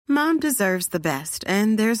Mom deserves the best,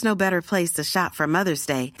 and there's no better place to shop for Mother's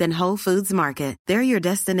Day than Whole Foods Market. They're your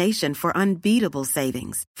destination for unbeatable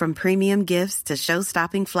savings, from premium gifts to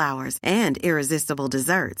show-stopping flowers and irresistible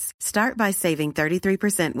desserts. Start by saving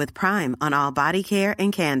 33% with Prime on all body care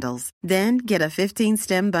and candles. Then get a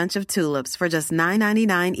 15-stem bunch of tulips for just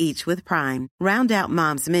 $9.99 each with Prime. Round out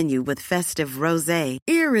Mom's menu with festive rosé,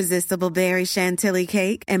 irresistible berry chantilly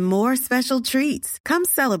cake, and more special treats. Come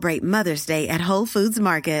celebrate Mother's Day at Whole Foods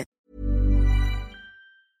Market.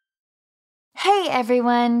 Hey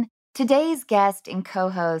everyone! Today's guest and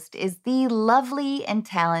co-host is the lovely and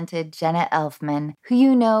talented Jenna Elfman, who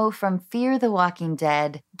you know from Fear the Walking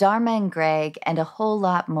Dead, Dharma and Greg, and a whole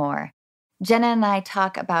lot more. Jenna and I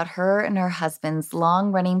talk about her and her husband's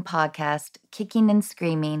long-running podcast, Kicking and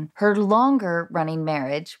Screaming, her longer-running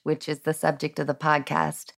marriage, which is the subject of the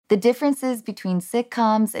podcast, the differences between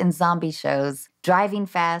sitcoms and zombie shows, driving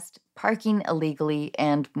fast, parking illegally,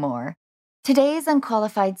 and more. Today's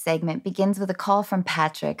Unqualified segment begins with a call from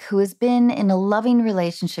Patrick, who has been in a loving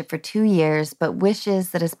relationship for 2 years, but wishes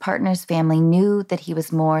that his partner's family knew that he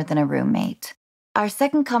was more than a roommate. Our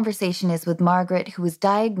second conversation is with Margaret, who was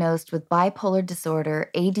diagnosed with bipolar disorder,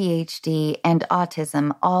 ADHD, and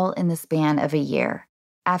autism, all in the span of a year.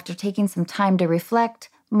 After taking some time to reflect,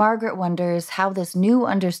 Margaret wonders how this new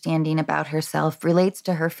understanding about herself relates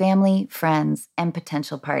to her family, friends, and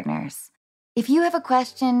potential partners. If you have a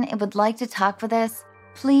question and would like to talk with us,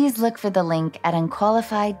 please look for the link at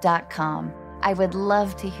unqualified.com. I would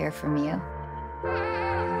love to hear from you.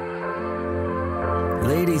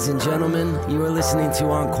 Ladies and gentlemen, you are listening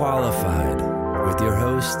to Unqualified with your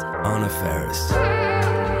host, Anna Faris.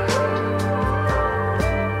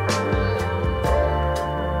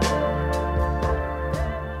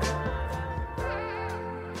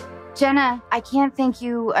 Jenna, I can't thank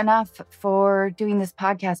you enough for doing this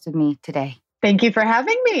podcast with me today. Thank you for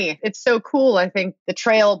having me. It's so cool. I think the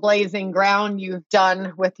trailblazing ground you've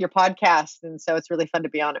done with your podcast. And so it's really fun to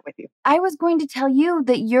be on it with you. I was going to tell you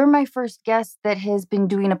that you're my first guest that has been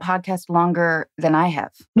doing a podcast longer than I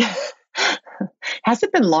have. Has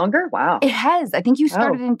it been longer? Wow. It has. I think you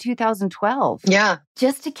started in 2012. Yeah.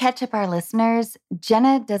 Just to catch up our listeners,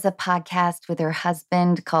 Jenna does a podcast with her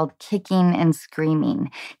husband called Kicking and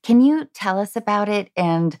Screaming. Can you tell us about it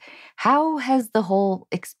and how has the whole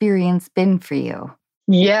experience been for you?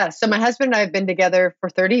 Yeah. So my husband and I have been together for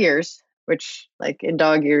 30 years, which like in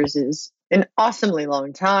dog years is an awesomely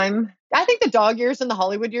long time. I think the dog years and the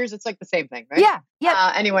Hollywood years, it's like the same thing, right? Yeah.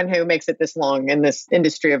 Yeah. Anyone who makes it this long in this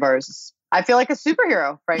industry of ours, I feel like a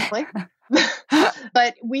superhero, frankly.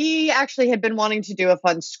 But we actually had been wanting to do a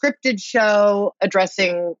fun scripted show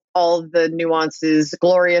addressing all the nuances,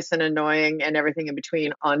 glorious and annoying and everything in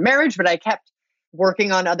between on marriage. But I kept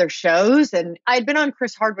working on other shows. And I'd been on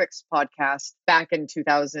Chris Hardwick's podcast back in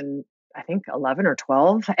 2000, I think 11 or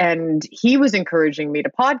 12. And he was encouraging me to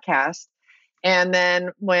podcast. And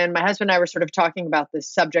then when my husband and I were sort of talking about this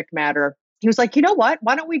subject matter, he was like, you know what?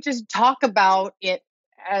 Why don't we just talk about it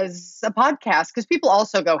as a podcast? Because people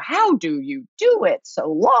also go, how do you do it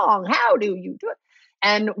so long? How do you do it?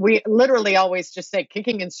 And we literally always just say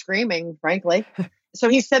kicking and screaming, frankly. So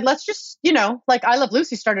he said, let's just, like I Love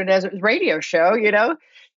Lucy started as a radio show,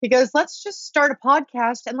 he goes, let's just start a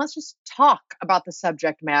podcast and let's just talk about the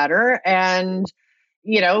subject matter and,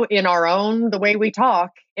 in our own, the way we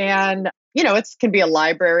talk. And, it can be a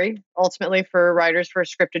library ultimately for writers for a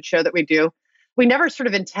scripted show that we do. We never sort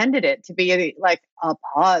of intended it to be like a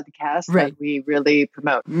podcast that we really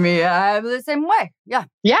promote. Yeah, the same way. Yeah.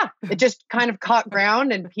 Yeah. It just kind of caught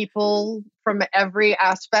ground and people from every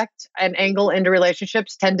aspect and angle into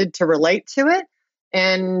relationships tended to relate to it.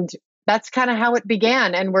 And that's kind of how it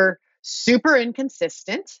began. And we're super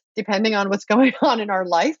inconsistent depending on what's going on in our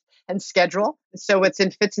life and schedule. So it's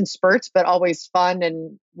in fits and spurts, but always fun.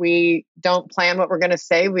 And we don't plan what we're going to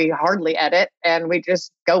say. We hardly edit and we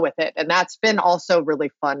just go with it. And that's been also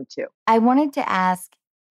really fun too. I wanted to ask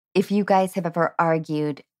if you guys have ever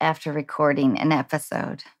argued after recording an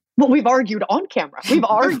episode. Well, we've argued on camera. We've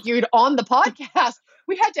argued on the podcast.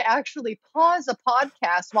 We had to actually pause a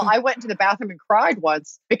podcast while I went into the bathroom and cried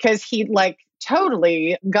once because he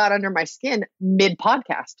totally got under my skin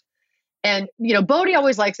mid-podcast. And, Bodhi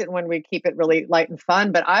always likes it when we keep it really light and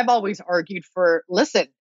fun, but I've always argued for, listen,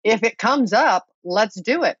 if it comes up, let's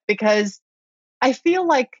do it. Because I feel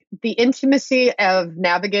like the intimacy of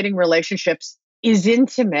navigating relationships is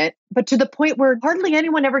intimate, but to the point where hardly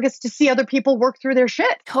anyone ever gets to see other people work through their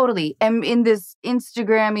shit. Totally. And in this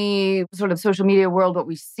Instagram-y sort of social media world, what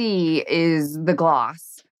we see is the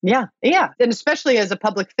gloss. Yeah. Yeah. And especially as a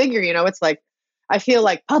public figure, it's like, I feel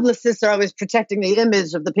like publicists are always protecting the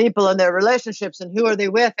image of the people and their relationships and who are they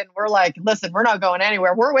with. And we're like, listen, we're not going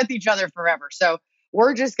anywhere. We're with each other forever. So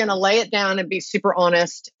we're just going to lay it down and be super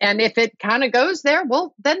honest. And if it kind of goes there,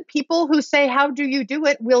 well, then people who say, how do you do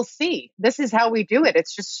it? We'll see. This is how we do it.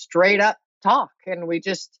 It's just straight up talk. And we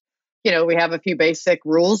just, we have a few basic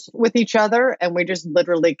rules with each other and we just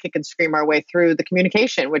literally kick and scream our way through the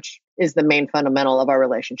communication, which is the main fundamental of our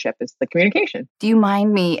relationship is the communication. Do you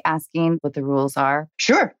mind me asking what the rules are?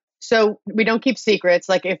 Sure. So we don't keep secrets.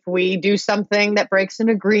 Like if we do something that breaks an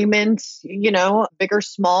agreement, big or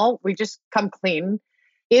small, we just come clean.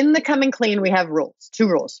 In the coming clean, we have rules, 2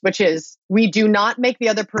 rules, which is we do not make the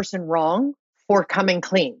other person wrong for coming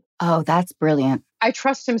clean. Oh, that's brilliant. I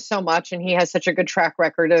trust him so much and he has such a good track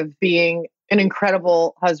record of being an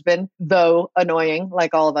incredible husband, though annoying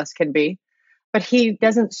like all of us can be. But he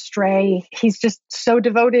doesn't stray. He's just so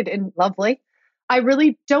devoted and lovely. I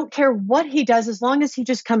really don't care what he does as long as he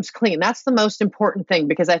just comes clean. That's the most important thing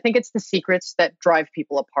because I think it's the secrets that drive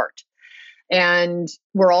people apart. And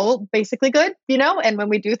we're all basically good, and when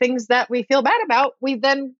we do things that we feel bad about, we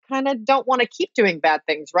then kind of don't want to keep doing bad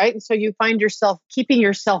things, right? And so you find yourself keeping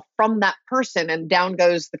yourself from that person and down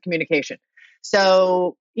goes the communication.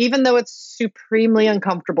 So even though it's supremely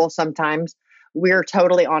uncomfortable sometimes, we're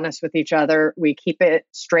totally honest with each other. We keep it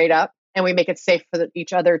straight up and we make it safe for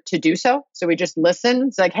each other to do so. So we just listen.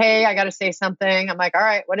 It's like, hey, I got to say something. I'm like, all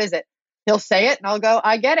right, what is it? He'll say it and I'll go,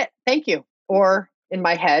 I get it. Thank you. Or in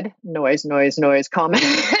my head, noise, comment,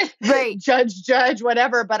 right. judge,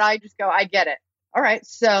 whatever. But I just go, I get it. All right.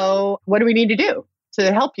 So what do we need to do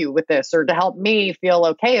to help you with this or to help me feel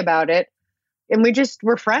okay about it? And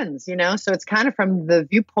we're friends, so it's kind of from the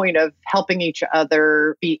viewpoint of helping each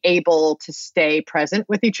other be able to stay present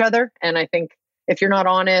with each other. And I think if you're not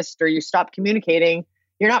honest or you stop communicating,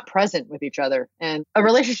 you're not present with each other. And a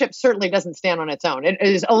relationship certainly doesn't stand on its own. It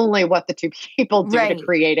is only what the 2 people do to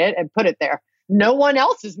create it and put it there. No one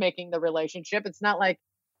else is making the relationship. It's not like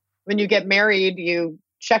when you get married, you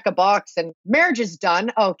check a box and marriage is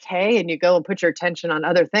done. Okay. And you go and put your attention on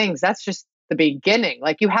other things. That's just the beginning.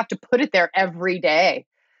 Like you have to put it there every day.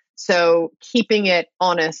 So keeping it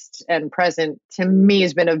honest and present to me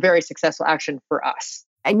has been a very successful action for us.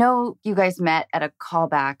 I know you guys met at a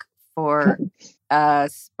callback for a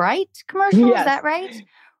Sprite commercial. Yes. Is that right?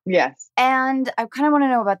 Yes. And I kind of want to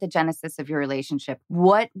know about the genesis of your relationship.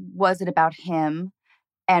 What was it about him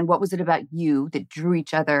and what was it about you that drew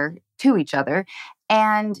each other to each other?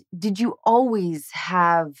 And did you always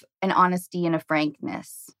have an honesty and a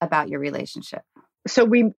frankness about your relationship? So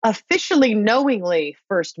we officially, knowingly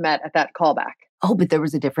first met at that callback. Oh, but there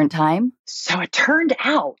was a different time? So it turned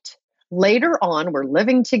out later on, we're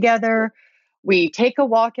living together. We take a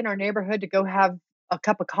walk in our neighborhood to go have a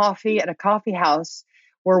cup of coffee at a coffee house.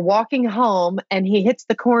 We're walking home and he hits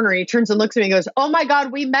the corner. He turns and looks at me and goes, oh my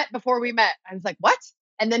God, we met before we met. I was like, what?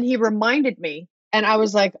 And then he reminded me and I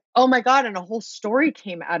was like, oh my God. And a whole story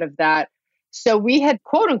came out of that. So we had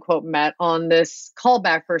quote unquote met on this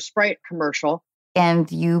callback for a Sprite commercial.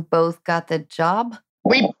 And you both got the job?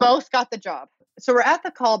 We both got the job. So we're at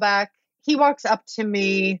the callback. He walks up to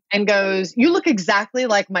me and goes, you look exactly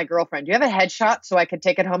like my girlfriend. Do you have a headshot so I could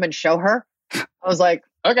take it home and show her? I was like,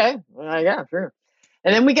 okay, yeah, sure.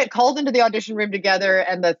 And then we get called into the audition room together.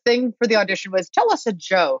 And the thing for the audition was, tell us a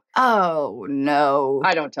joke. Oh, no.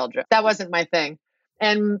 I don't tell jokes. That wasn't my thing.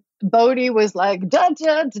 And Bodhi was like, da,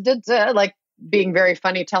 da, da, da, da, like being very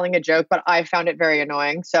funny, telling a joke, but I found it very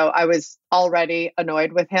annoying. So I was already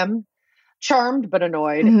annoyed with him, charmed, but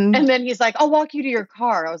annoyed. Mm-hmm. And then he's like, I'll walk you to your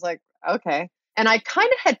car. I was like, okay. And I kind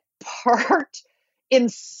of had parked in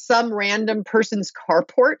some random person's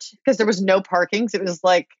carport because there was no parking. So it was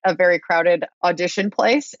like a very crowded audition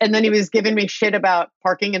place. And then he was giving me shit about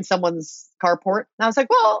parking in someone's carport. And I was like,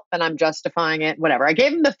 well, and I'm justifying it, whatever. I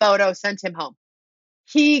gave him the photo, sent him home.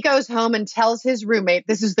 He goes home and tells his roommate,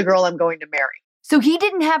 this is the girl I'm going to marry. So he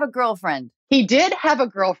didn't have a girlfriend. He did have a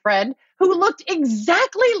girlfriend who looked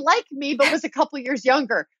exactly like me, but was a couple years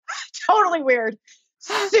younger. Totally weird.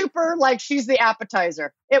 Super like she's the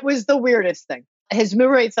appetizer. It was the weirdest thing. His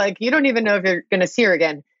roommate's like, you don't even know if you're going to see her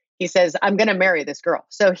again. He says, I'm going to marry this girl.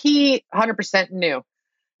 So he 100% knew.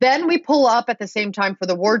 Then we pull up at the same time for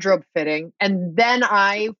the wardrobe fitting. And then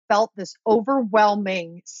I felt this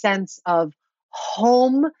overwhelming sense of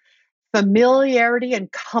home, familiarity,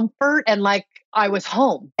 and comfort. And like I was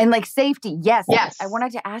home. And like safety. Yes. Yes. I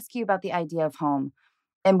wanted to ask you about the idea of home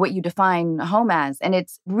and what you define home as. And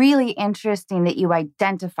it's really interesting that you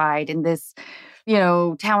identified in this,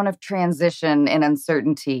 town of transition and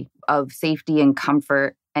uncertainty of safety and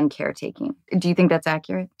comfort. and caretaking. Do you think that's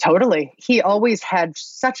accurate? Totally. He always had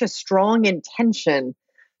such a strong intention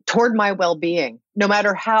toward my well-being, no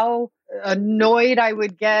matter how annoyed I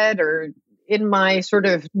would get or in my sort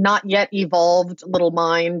of not yet evolved little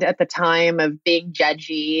mind at the time of being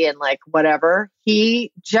judgy and like whatever.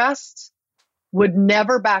 He just would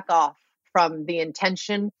never back off from the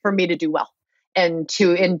intention for me to do well and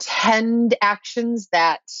to intend actions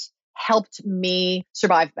that helped me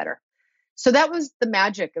survive better. So that was the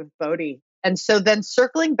magic of Bodhi. And so then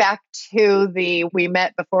circling back to the we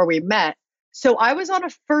met before we met. So I was on a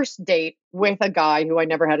first date with a guy who I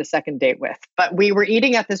never had a second date with, but we were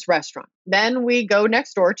eating at this restaurant. Then we go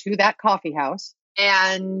next door to that coffee house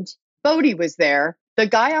and Bodhi was there. The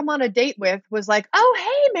guy I'm on a date with was like, "Oh,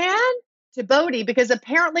 hey, man," to Bodhi, because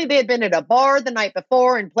apparently they had been at a bar the night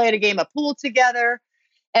before and played a game of pool together.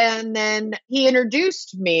 And then he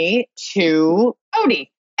introduced me to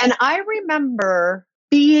Bodhi. And I remember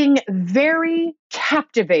being very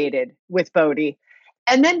captivated with Bodhi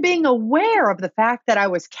and then being aware of the fact that I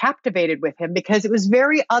was captivated with him because it was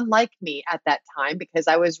very unlike me at that time because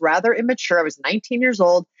I was rather immature. I was 19 years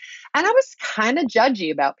old and I was kind of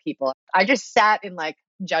judgy about people. I just sat in like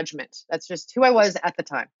judgment. That's just who I was at the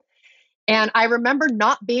time. And I remember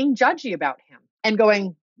not being judgy about him and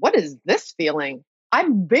going, what is this feeling?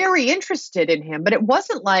 I'm very interested in him, but it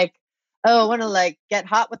wasn't like, oh, I want to like get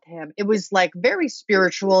hot with him. It was like very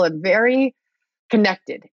spiritual and very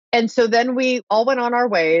connected. And so then we all went on our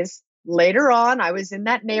ways. Later on, I was in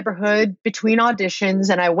that neighborhood between auditions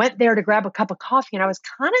and I went there to grab a cup of coffee and I was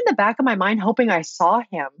kind of in the back of my mind hoping I saw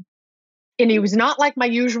him. And he was not like my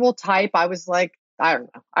usual type. I was like, I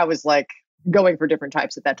don't know. I was like going for different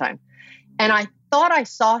types at that time. And I thought I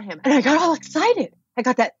saw him and I got all excited. I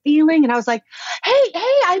got that feeling and I was like, hey,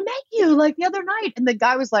 I met you like the other night. And the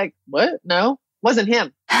guy was like, what? No, wasn't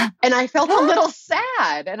him. And I felt a little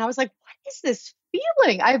sad. And I was like, what is this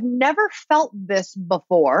feeling? I've never felt this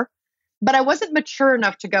before, but I wasn't mature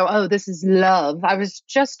enough to go, oh, this is love. I was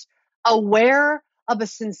just aware of a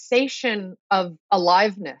sensation of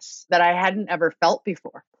aliveness that I hadn't ever felt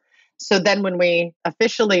before. So then when we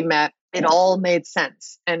officially met, it all made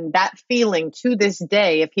sense. And that feeling to this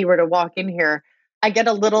day, if he were to walk in here, I get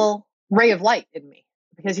a little ray of light in me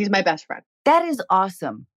because he's my best friend. That is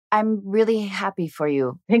awesome. I'm really happy for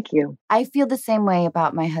you. Thank you. I feel the same way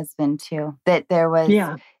about my husband too, that there was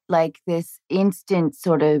like this instant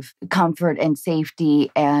sort of comfort and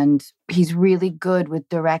safety. And he's really good with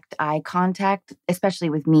direct eye contact, especially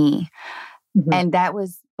with me. Mm-hmm. And that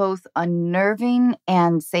was both unnerving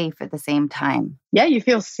and safe at the same time. Yeah, you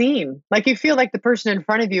feel seen. Like you feel like the person in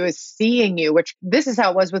front of you is seeing you, which this is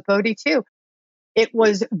how it was with Bodhi too. It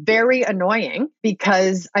was very annoying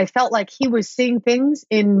because I felt like he was seeing things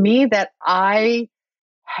in me that I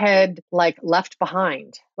had like left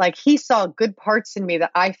behind. Like he saw good parts in me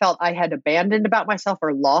that I felt I had abandoned about myself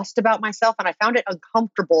or lost about myself. And I found it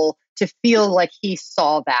uncomfortable to feel like he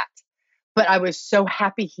saw that. But I was so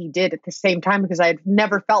happy he did at the same time because I had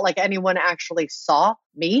never felt like anyone actually saw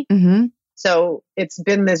me. Mm-hmm. So it's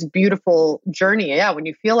been this beautiful journey. Yeah, when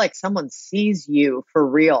you feel like someone sees you for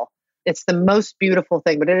real. It's the most beautiful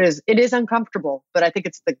thing, but it is uncomfortable, but I think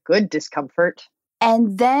it's the good discomfort.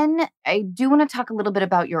 And then I do want to talk a little bit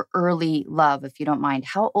about your early love, if you don't mind.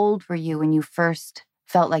 How old were you when you first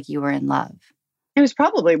felt like you were in love? It was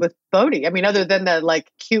probably with Bodhi. I mean, other than the like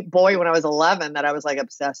cute boy when I was 11 that I was like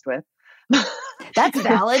obsessed with. That's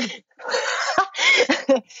valid.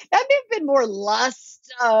 That may have been more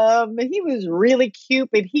lust. He was really cute,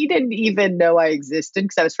 but he didn't even know I existed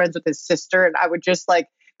because I was friends with his sister and I would just like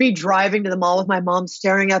be driving to the mall with my mom,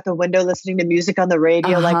 staring out the window, listening to music on the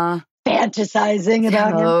radio, like fantasizing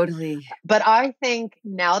about him. Totally. But I think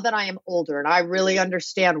now that I am older and I really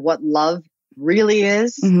understand what love really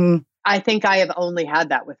is, I think I have only had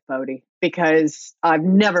that with Bodhi because I've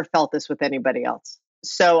never felt this with anybody else.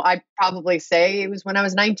 So I'd probably say it was when I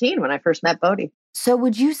was 19 when I first met Bodhi. So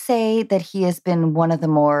would you say that he has been one of the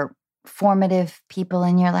more formative people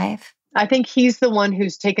in your life? I think he's the one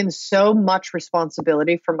who's taken so much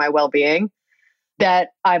responsibility for my well-being that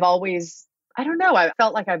I've always, I don't know, I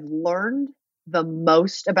felt like I've learned the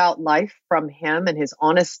most about life from him and his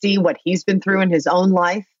honesty, what he's been through in his own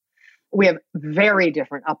life. We have very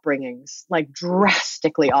different upbringings, like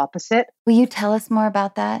drastically opposite. Will you tell us more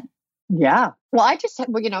about that? Yeah. Well, I just,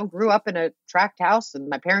 grew up in a tract house and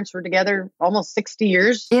my parents were together almost 60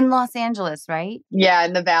 years. In Los Angeles, right? Yeah,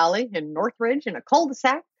 in the Valley, in Northridge, in a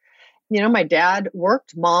cul-de-sac. My dad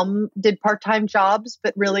worked, mom did part-time jobs,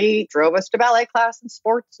 but really drove us to ballet class and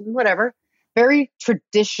sports and whatever. Very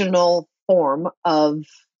traditional form of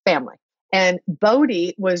family. And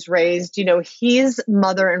Bodhi was raised, his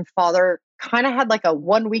mother and father kind of had like a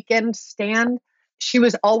one weekend stand. She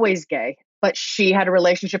was always gay, but she had a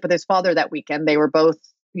relationship with his father that weekend. They were both,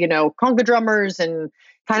 conga drummers and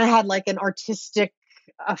kind of had like an artistic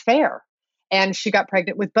affair. And she got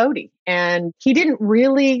pregnant with Bodhi. And he didn't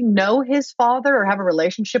really know his father or have a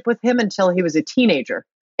relationship with him until he was a teenager.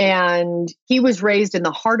 And he was raised in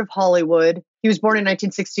the heart of Hollywood. He was born in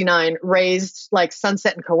 1969, raised like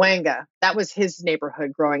Sunset and Cahuenga. That was his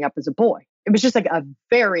neighborhood growing up as a boy. It was just like a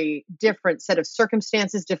very different set of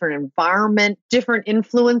circumstances, different environment, different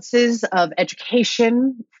influences of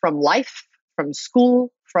education, from life, from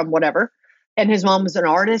school, from whatever. And his mom was an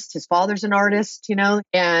artist. His father's an artist,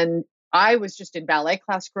 and I was just in ballet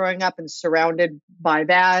class growing up and surrounded by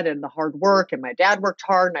that and the hard work. And my dad worked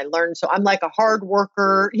hard and I learned. So I'm like a hard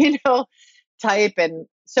worker, type. And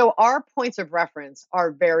so our points of reference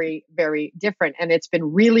are very, very different. And it's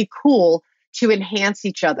been really cool to enhance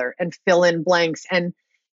each other and fill in blanks. And,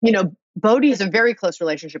 Bodhi has a very close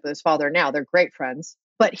relationship with his father now. They're great friends,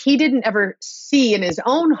 but he didn't ever see in his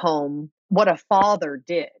own home what a father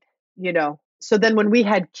did, So then when we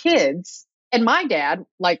had kids, and my dad,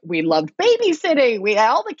 like, we loved babysitting. We had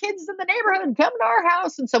all the kids in the neighborhood come to our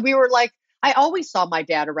house. And so we were like, I always saw my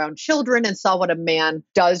dad around children and saw what a man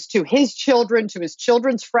does to his children, to his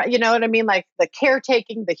children's friends. You know what I mean? Like the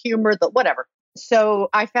caretaking, the humor, the whatever. So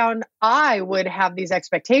I found I would have these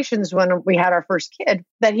expectations when we had our first kid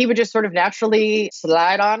that he would just sort of naturally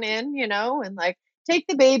slide on in, and like take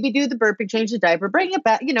the baby, do the burping, change the diaper, bring it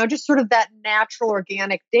back, just sort of that natural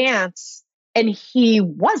organic dance. And he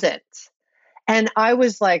wasn't. And I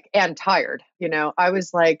was like, and tired, I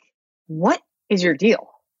was like, what is your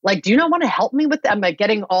deal? Like, do you not want to help me with that? I'm like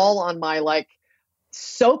getting all on my like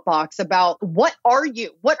soapbox about what are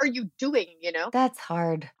you doing? That's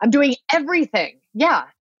hard. I'm doing everything. Yeah.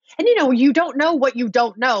 And you don't know what you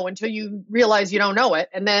don't know until you realize you don't know it.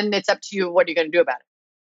 And then it's up to you. What are you going to do about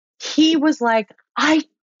it? He was like, I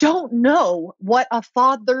don't know what a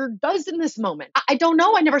father does in this moment. I don't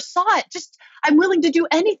know. I never saw it. Just, I'm willing to do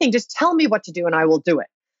anything. Just tell me what to do and I will do it.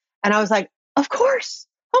 And I was like, of course.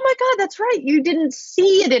 Oh my God, that's right. You didn't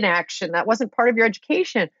see it in action. That wasn't part of your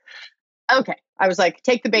education. Okay. I was like,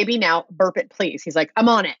 take the baby now, burp it, please. He's like, I'm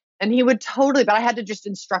on it. And he would totally, but I had to just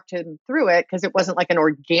instruct him through it because it wasn't like an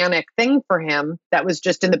organic thing for him that was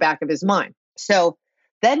just in the back of his mind. So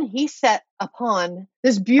then he set upon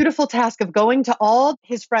this beautiful task of going to all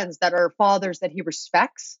his friends that are fathers that he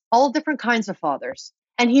respects, all different kinds of fathers.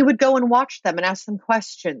 And he would go and watch them and ask them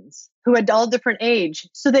questions who had all different age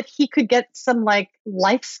so that he could get some like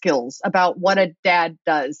life skills about what a dad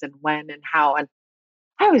does and when and how. And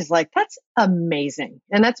I was like, that's amazing.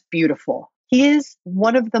 And that's beautiful. He is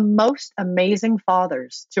one of the most amazing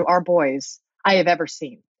fathers to our boys I have ever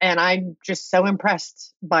seen. And I'm just so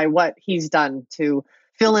impressed by what he's done to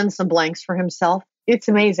fill in some blanks for himself. It's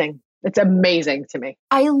amazing. It's amazing to me.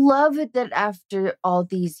 I love it that after all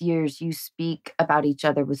these years, you speak about each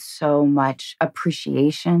other with so much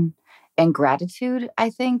appreciation and gratitude. I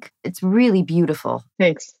think it's really beautiful.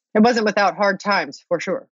 Thanks. It wasn't without hard times, for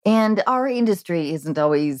sure. And our industry isn't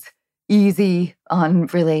always easy on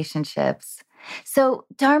relationships. So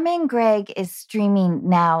Dharma and Greg is streaming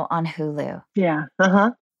now on Hulu. Yeah.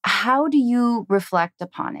 Uh-huh. How do you reflect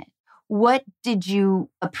upon it? What did you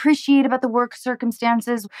appreciate about the work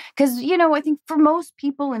circumstances? Because, I think for most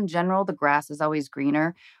people in general, the grass is always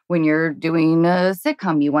greener. When you're doing a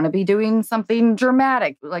sitcom, you want to be doing something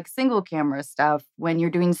dramatic, like single camera stuff. When you're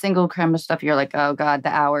doing single camera stuff, you're like, oh God, the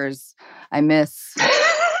hours I miss.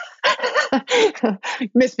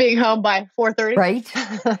 Miss being home by 4:30.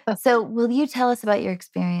 Right. So will you tell us about your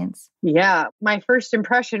experience? Yeah. My first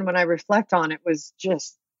impression when I reflect on it was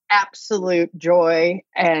just absolute joy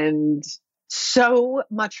and so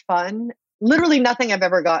much fun. Literally nothing I've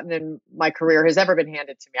ever gotten in my career has ever been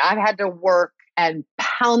handed to me. I've had to work and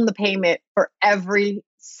pound the pavement for every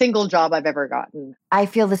single job I've ever gotten. I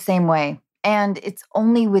feel the same way. And it's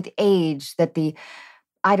only with age that the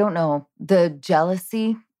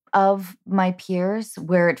jealousy of my peers,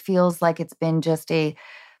 where it feels like it's been just a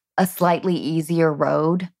slightly easier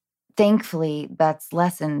road. Thankfully, that's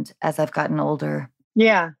lessened as I've gotten older.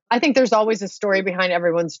 Yeah. I think there's always a story behind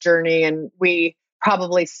everyone's journey, and we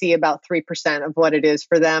probably see about 3% of what it is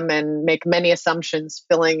for them and make many assumptions,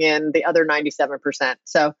 filling in the other 97%.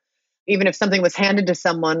 So even if something was handed to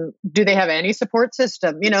someone, do they have any support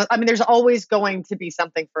system? There's always going to be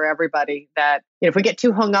something for everybody that, if we get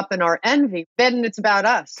too hung up in our envy, then it's about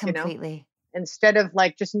us. Completely. instead of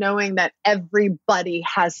like just knowing that everybody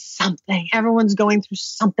has something. Everyone's going through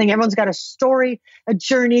something. Everyone's got a story, a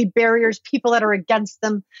journey, barriers, people that are against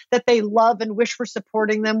them that they love and wish were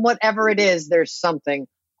supporting them. Whatever it is, there's something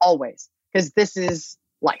always, because this is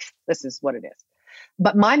life. This is what it is.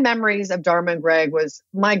 But my memories of Dharma and Greg was,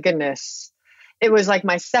 my goodness, it was like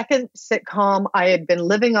my second sitcom. I had been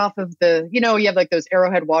living off of you have like those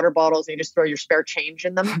Arrowhead water bottles and you just throw your spare change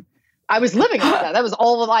in them. I was living off that. That was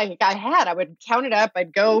all I had. I would count it up.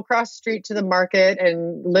 I'd go across the street to the market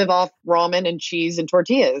and live off ramen and cheese and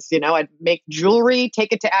tortillas. I'd make jewelry,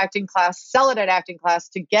 take it to acting class, sell it at acting class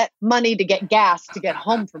to get money, to get gas, to get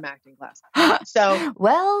home from acting class. So,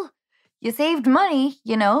 well, you saved money,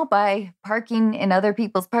 by parking in other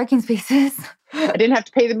people's parking spaces. I didn't have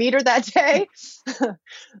to pay the meter that day,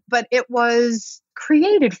 but it was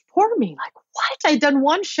created for me. Like, what? I'd done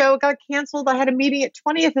one show, got canceled. I had a meeting at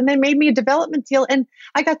 20th and they made me a development deal. And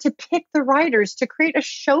I got to pick the writers to create a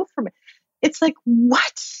show for me. It's like,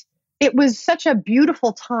 what? It was such a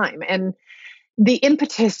beautiful time. And the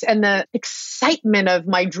impetus and the excitement of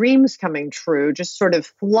my dreams coming true just sort of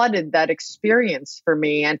flooded that experience for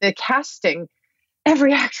me. And the casting,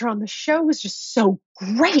 every actor on the show was just so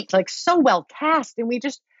great, like so well cast. And we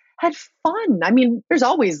just had fun. I mean, there's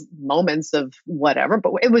always moments of whatever,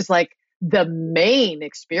 but it was like the main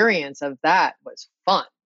experience of that was fun.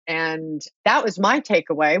 And that was my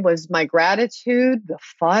takeaway, was my gratitude, the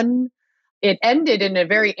fun. It ended in a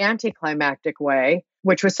very anticlimactic way,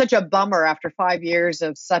 which was such a bummer after 5 years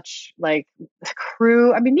of such like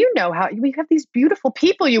crew. I mean, how we have these beautiful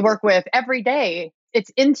people you work with every day.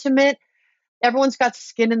 It's intimate. Everyone's got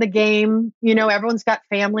skin in the game. Everyone's got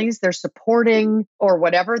families they're supporting, or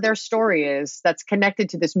whatever their story is that's connected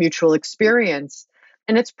to this mutual experience.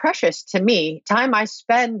 And it's precious to me. Time I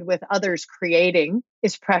spend with others creating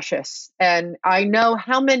is precious. And I know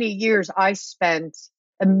how many years I spent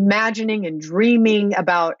imagining and dreaming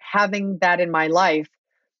about having that in my life.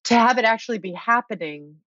 To have it actually be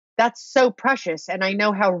happening, that's so precious. And I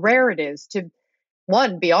know how rare it is to,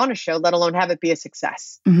 one, be on a show, let alone have it be a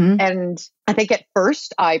success. Mm-hmm. And I think at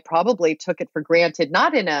first I probably took it for granted,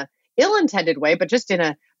 not in a ill-intended way, but just in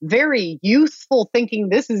a very youthful thinking,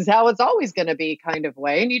 this is how it's always going to be kind of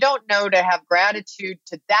way. And you don't know to have gratitude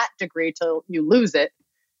to that degree till you lose it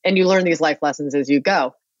and you learn these life lessons as you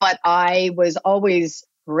go. But I was always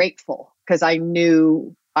grateful because I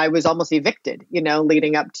knew I was almost evicted,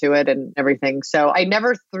 leading up to it and everything. So I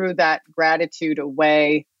never threw that gratitude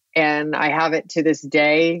away. And I have it to this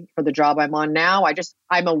day for the job I'm on now.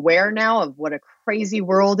 I'm aware now of what a crazy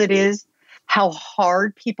world it is, how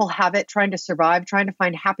hard people have it trying to survive, trying to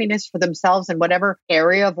find happiness for themselves in whatever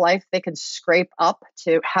area of life they can scrape up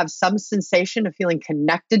to have some sensation of feeling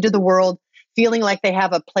connected to the world, feeling like they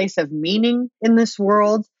have a place of meaning in this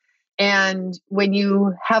world. And when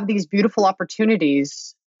you have these beautiful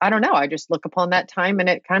opportunities, I don't know, I just look upon that time and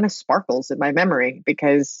it kind of sparkles in my memory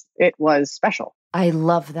because it was special. I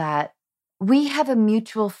love that. We have a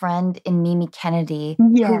mutual friend in Mimi Kennedy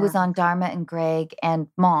who was on Dharma and Greg and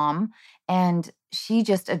Mom, and she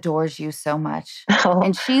just adores you so much. Oh.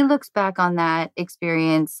 And she looks back on that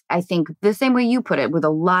experience, I think, the same way you put it, with a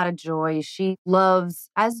lot of joy. She loves,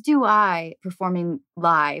 as do I, performing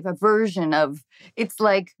live, a version of, it's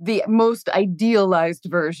like the most idealized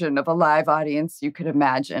version of a live audience you could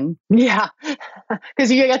imagine. Yeah,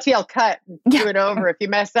 because you get to yell cut and do it over if you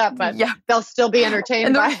mess up, but they'll still be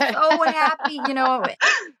entertained by it. So happy,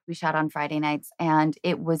 We shot on Friday nights, and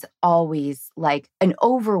it was always like an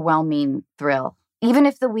overwhelming thrill. Even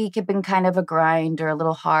if the week had been kind of a grind or a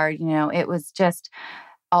little hard, it was just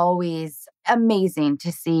always amazing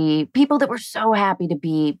to see people that were so happy to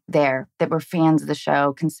be there, that were fans of the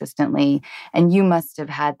show consistently. And you must have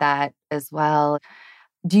had that as well.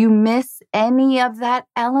 Do you miss any of that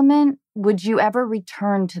element? Would you ever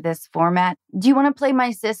return to this format? Do you want to play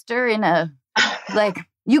my sister in a,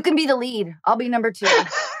 you can be the lead, I'll be number 2.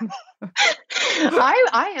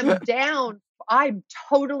 I am down. I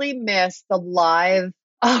totally miss the live.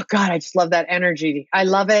 Oh God, I just love that energy. I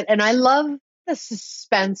love it. And I love the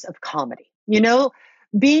suspense of comedy,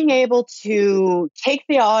 being able to take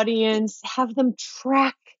the audience, have them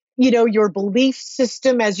track, your belief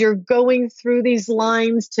system as you're going through these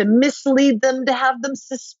lines, to mislead them, to have them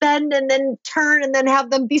suspend and then turn and then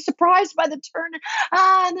have them be surprised by the turn.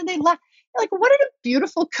 And then they laugh. Like, what a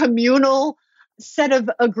beautiful communal set of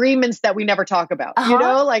agreements that we never talk about.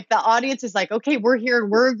 Like the audience is like, okay, we're here and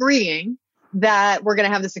we're agreeing that we're going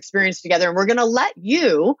to have this experience together, and we're going to let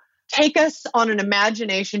you take us on an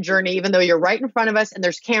imagination journey, even though you're right in front of us and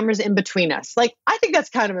there's cameras in between us. Like, I think that's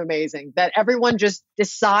kind of amazing that everyone just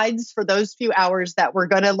decides for those few hours that we're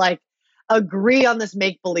going to agree on this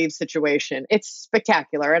make-believe situation. It's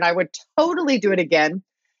spectacular. And I would totally do it again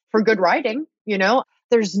for good writing.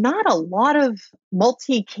 There's not a lot of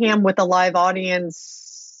multicam with a live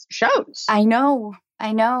audience shows. I know.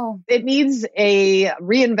 It needs a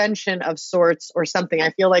reinvention of sorts or something. I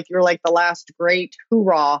feel like you're like the last great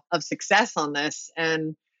hoorah of success on this.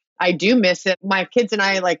 And I do miss it. My kids and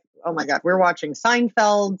I, like, oh my God, we're watching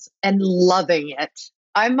Seinfeld and loving it.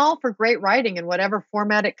 I'm all for great writing in whatever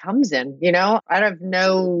format it comes in. I have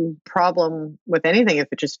no problem with anything if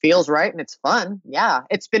it just feels right and it's fun. Yeah.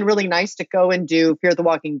 It's been really nice to go and do Fear the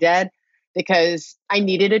Walking Dead because I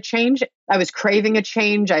needed a change. I was craving a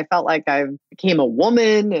change. I felt like I became a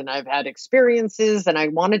woman and I've had experiences and I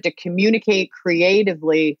wanted to communicate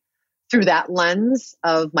creatively through that lens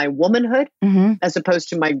of my womanhood as opposed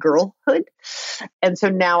to my girlhood. And so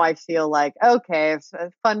now I feel like, okay, if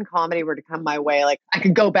a fun comedy were to come my way, like I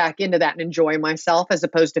could go back into that and enjoy myself as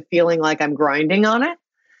opposed to feeling like I'm grinding on it.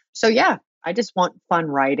 So yeah, I just want fun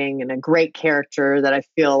writing and a great character that I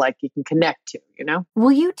feel like you can connect to,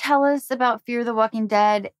 Will you tell us about Fear the Walking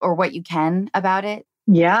Dead or what you can about it?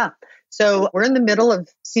 Yeah. So we're in the middle of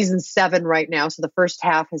season 7 right now. So the first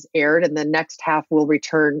half has aired and the next half will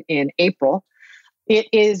return in April. It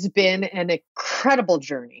has been an incredible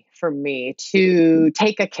journey for me to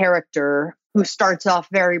take a character who starts off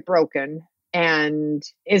very broken and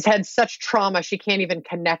has had such trauma she can't even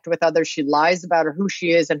connect with others. She lies about who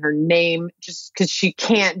she is and her name just because she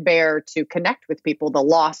can't bear to connect with people. The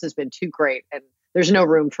loss has been too great and there's no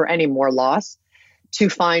room for any more loss. To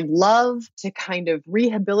find love, to kind of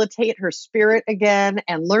rehabilitate her spirit again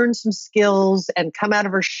and learn some skills and come out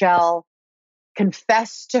of her shell,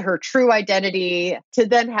 confess to her true identity, to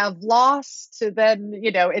then have loss, to then,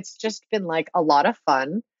 it's just been like a lot of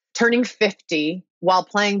fun. Turning 50 while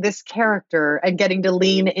playing this character and getting to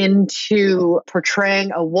lean into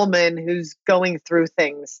portraying a woman who's going through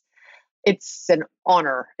things. It's an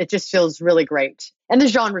honor. It just feels really great. And the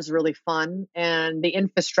genre is really fun. And the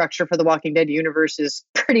infrastructure for the Walking Dead universe is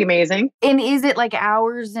pretty amazing. And is it like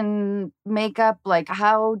hours and makeup? Like,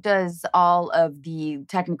 how does all of the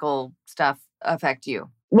technical stuff affect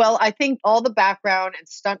you? Well, I think all the background and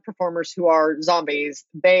stunt performers who are zombies,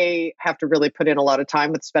 they have to really put in a lot of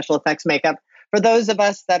time with special effects makeup. For those of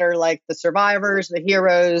us that are like the survivors, the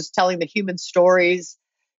heroes, telling the human stories,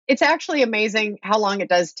 it's actually amazing how long it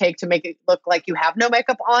does take to make it look like you have no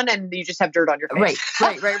makeup on and you just have dirt on your face.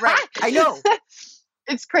 Right. I know.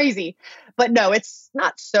 It's crazy. But no, it's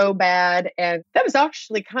not so bad. And that was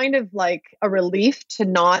actually kind of like a relief to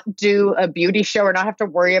not do a beauty show or not have to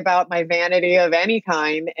worry about my vanity of any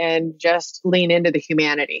kind and just lean into the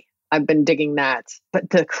humanity. I've been digging that. But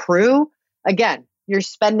the crew, again, you're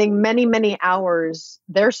spending many, many hours.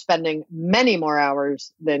 They're spending many more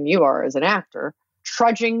hours than you are as an actor,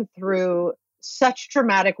 trudging through such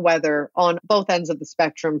dramatic weather on both ends of the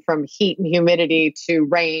spectrum, from heat and humidity to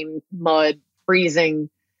rain, mud, freezing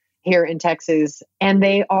here in Texas. And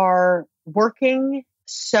they are working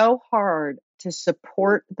so hard to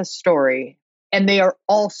support the story. And they are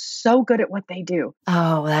all so good at what they do.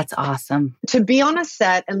 Oh, that's awesome. To be on a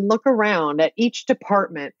set and look around at each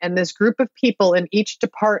department and this group of people in each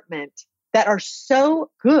department that are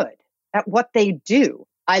so good at what they do.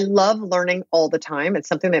 I love learning all the time. It's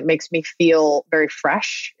something that makes me feel very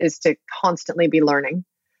fresh, is to constantly be learning.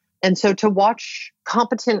 And so to watch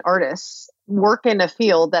competent artists work in a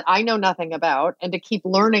field that I know nothing about and to keep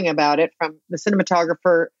learning about it, from the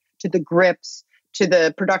cinematographer to the grips, to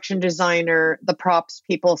the production designer, the props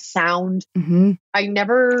people, sound. I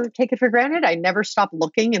never take it for granted. I never stop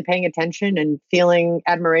looking and paying attention and feeling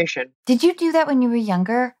admiration. Did you do that when you were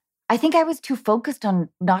younger? I think I was too focused on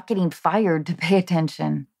not getting fired to pay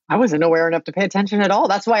attention. I wasn't aware enough to pay attention at all.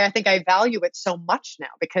 That's why I think I value it so much now,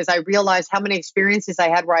 because I realized how many experiences I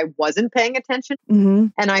had where I wasn't paying attention.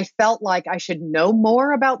 And I felt like I should know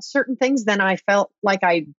more about certain things than I felt like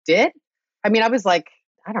I did. I mean, I was like,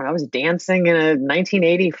 I was dancing in a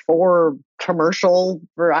 1984 commercial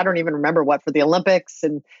for, I don't even remember what, for the Olympics.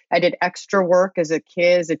 And I did extra work as a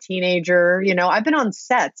kid, as a teenager. I've been on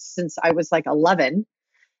sets since I was like 11.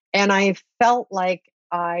 And I felt like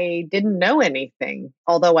I didn't know anything,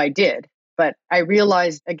 although I did. But I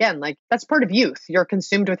realized, again, like that's part of youth. You're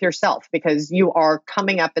consumed with yourself because you are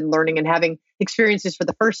coming up and learning and having experiences for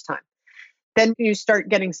the first time. Then you start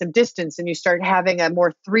getting some distance and you start having a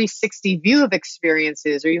more 360 view of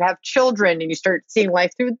experiences, or you have children and you start seeing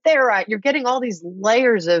life through their eye. You're getting all these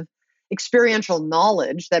layers of experiential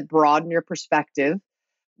knowledge that broaden your perspective.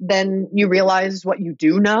 Then you realize what you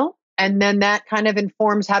do know. And then that kind of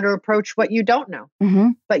informs how to approach what you don't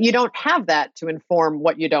know. But you don't have that to inform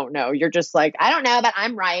what you don't know. You're just like, I don't know, but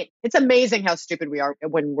I'm right. It's amazing how stupid we are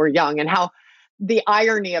when we're young, and how the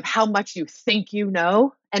irony of how much you think you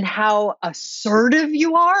know and how assertive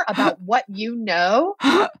you are about what you know.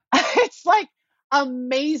 It's like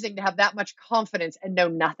amazing to have that much confidence and know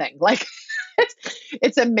nothing. Like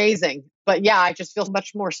it's amazing. But yeah, I just feel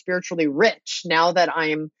much more spiritually rich now that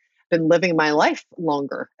I'm been living my life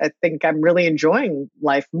longer. I think I'm really enjoying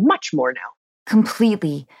life much more now.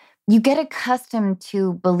 Completely. You get accustomed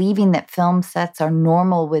to believing that film sets are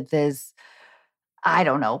normal with this, I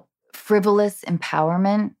don't know, frivolous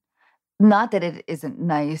empowerment. Not that it isn't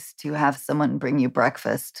nice to have someone bring you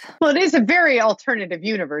breakfast. Well, it is a very alternative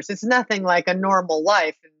universe. It's nothing like a normal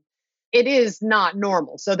life. It is not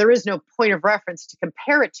normal. So there is no point of reference to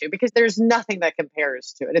compare it to, because there's nothing that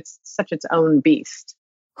compares to it. It's such its own beast.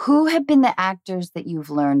 Who have been the actors that you've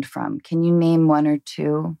learned from? Can you name one or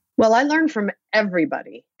two? Well, I learn from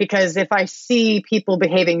everybody, because if I see people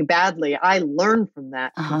behaving badly, I learn from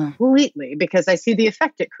that completely, because I see the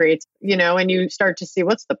effect it creates, and you start to see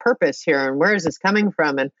what's the purpose here and where is this coming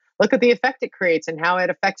from, and look at the effect it creates and how it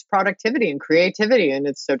affects productivity and creativity. And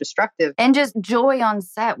it's so destructive. And just joy on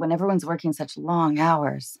set when everyone's working such long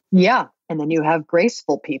hours. Yeah. And then you have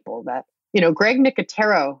graceful people that, Greg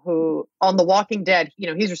Nicotero, who on The Walking Dead,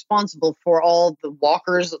 he's responsible for all the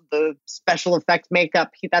walkers, the special effect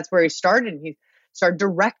makeup. That's where he started. And he started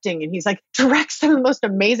directing, and he's like directs some of the most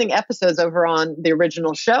amazing episodes over on the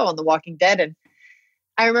original show on The Walking Dead. And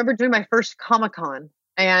I remember doing my first Comic-Con,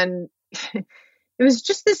 and it was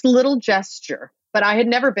just this little gesture, but I had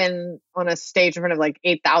never been on a stage in front of like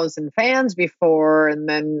 8,000 fans before. And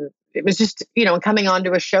then it was just, coming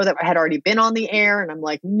onto a show that had already been on the air, and I'm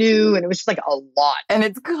like new, and it was just like a lot. And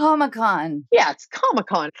it's Comic-Con. Yeah, it's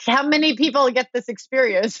Comic-Con. How many people get this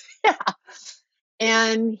experience? Yeah.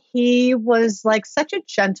 And he was like such a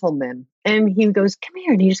gentleman, and he goes, come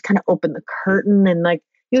here. And he just kind of opened the curtain, and like,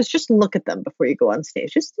 he goes, just look at them before you go on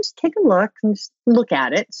stage. Just take a look and just look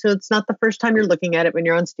at it. So it's not the first time you're looking at it when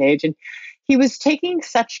you're on stage. And he was taking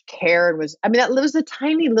such care, and that was a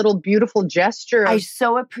tiny little beautiful gesture. I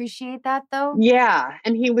so appreciate that, though. Yeah.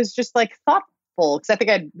 And he was just like thoughtful, because I think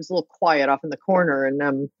I was a little quiet off in the corner. And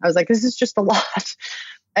I was like, this is just a lot.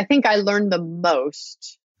 I think I learned the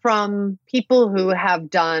most from people who have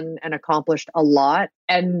done and accomplished a lot,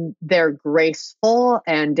 and they're graceful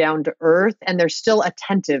and down to earth, and they're still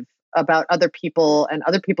attentive about other people and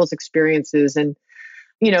other people's experiences. And,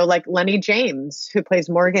 like Lenny James, who plays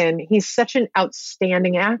Morgan, he's such an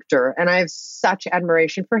outstanding actor, and I have such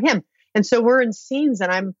admiration for him. And so we're in scenes,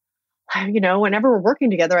 and I'm, whenever we're working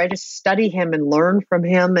together, I just study him and learn from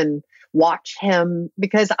him and watch him,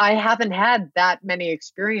 because I haven't had that many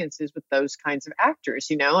experiences with those kinds of actors.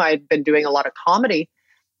 I'd been doing a lot of comedy.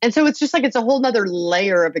 And so it's just like, it's a whole nother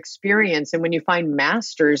layer of experience. And when you find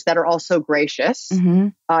masters that are also gracious,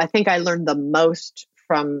 I think I learned the most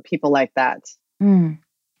from people like that.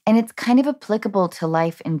 And it's kind of applicable to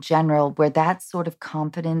life in general, where that sort of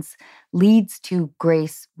confidence leads to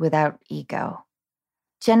grace without ego.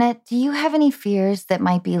 Jenna, do you have any fears that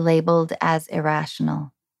might be labeled as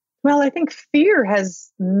irrational? Well, I think fear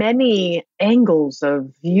has many angles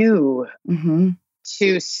of view.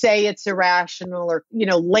 To say it's irrational or,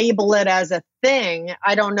 label it as a thing.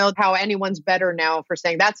 I don't know how anyone's better now for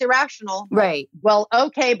saying that's irrational. Right. Well,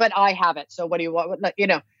 okay, but I have it. So what do you want?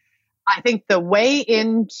 I think the way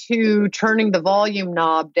into turning the volume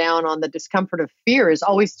knob down on the discomfort of fear is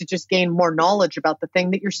always to just gain more knowledge about the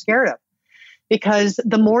thing that you're scared of. Because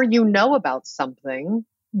the more you know about something,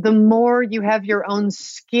 the more you have your own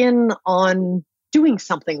skin on doing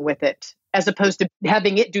something with it, as opposed to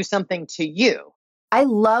having it do something to you. I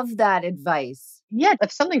love that advice. Yeah,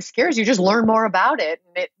 if something scares you, just learn more about it,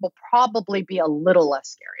 and it will probably be a little less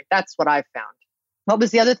scary. That's what I've found. What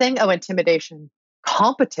was the other thing? Oh, intimidation.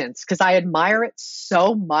 Competence, because I admire it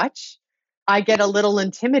so much. I get a little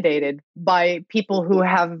intimidated by people who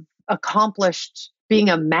have accomplished being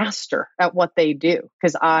a master at what they do,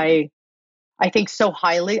 because I think so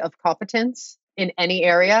highly of competence in any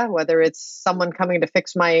area, whether it's someone coming to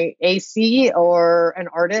fix my AC or an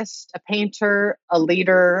artist, a painter, a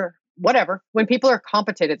leader, whatever. When people are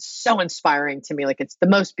competent, it's so inspiring to me. Like, it's the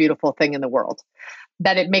most beautiful thing in the world,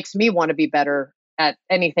 that it makes me want to be better at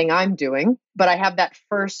anything I'm doing. But I have that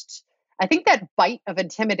first, I think that bite of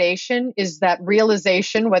intimidation is that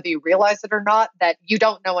realization, whether you realize it or not, that you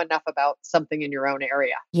don't know enough about something in your own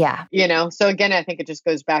area. Yeah. So again, I think it just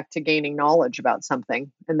goes back to gaining knowledge about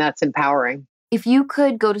something, and that's empowering. If you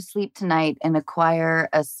could go to sleep tonight and acquire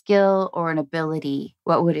a skill or an ability,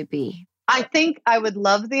 what would it be? I think I would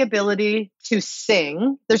love the ability to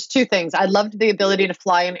sing. There's two things. I loved the ability to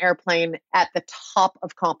fly an airplane at the top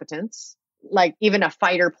of competence, like even a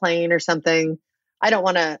fighter plane or something. I don't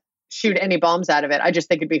want to shoot any bombs out of it. I just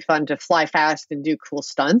think it'd be fun to fly fast and do cool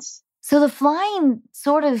stunts. So the flying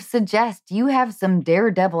sort of suggests you have some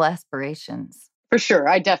daredevil aspirations. For sure.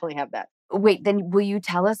 I definitely have that. Wait, then will you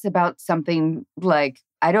tell us about something like,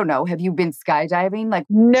 I don't know, have you been skydiving? Like,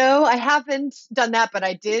 no, I haven't done that, but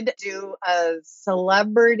I did do a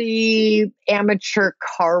celebrity amateur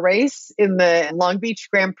car race in the Long Beach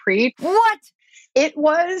Grand Prix. What? It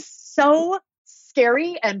was so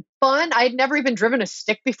scary and fun. I had never even driven a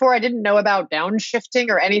stick before. I didn't know about downshifting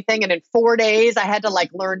or anything. And in 4 days, I had to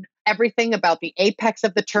learn everything about the apex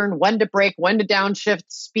of the turn, when to brake, when to downshift,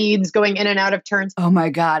 speeds going in and out of turns. Oh my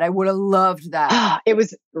God, I would have loved that. It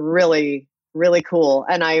was really, really cool.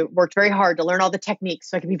 And I worked very hard to learn all the techniques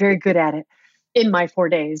so I could be very good at it in my 4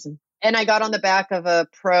 days. And I got on the back of a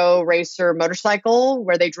pro racer motorcycle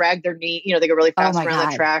where they drag their knee, they go really fast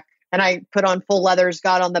around the track. And I put on full leathers,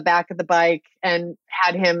 got on the back of the bike and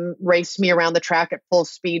had him race me around the track at full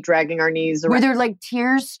speed, dragging our knees around. Were there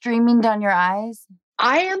tears streaming down your eyes?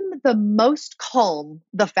 I am the most calm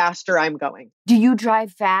the faster I'm going. Do you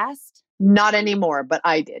drive fast? Not anymore, but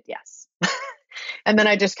I did, yes. And then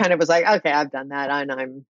I just kind of was like, okay, I've done that.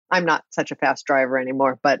 And I'm not such a fast driver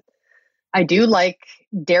anymore, but I do like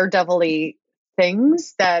daredevil-y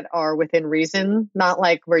things that are within reason, not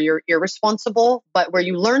where you're irresponsible, but where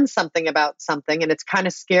you learn something about something and it's kind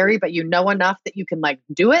of scary, but you know enough that you can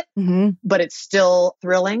do it, but it's still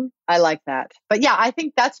thrilling. I like that. But yeah, I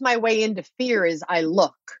think that's my way into fear is I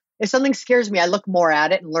look. If something scares me, I look more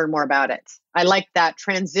at it and learn more about it. I like that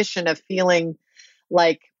transition of feeling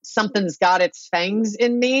like something's got its fangs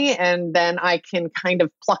in me and then I can kind of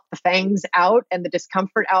pluck the fangs out and the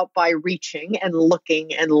discomfort out by reaching and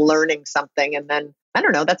looking and learning something. And then, I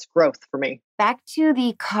don't know, that's growth for me. Back to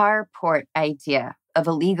the carport idea of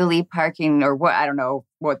illegally parking or what, I don't know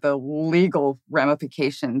what the legal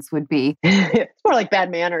ramifications would be. It's more like bad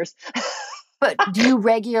manners. But do you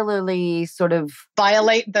regularly sort of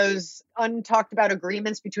violate those untalked about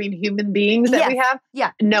agreements between human beings that we have? Yeah.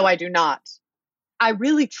 No, I do not. I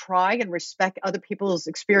really try and respect other people's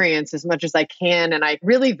experience as much as I can. And I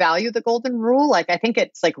really value the golden rule. I think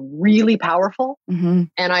it's really powerful. Mm-hmm.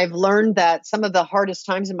 And I've learned that some of the hardest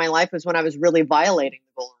times in my life was when I was really violating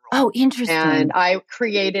the golden rule. Oh, interesting. And I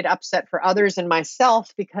created upset for others and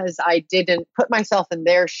myself because I didn't put myself in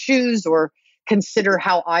their shoes or consider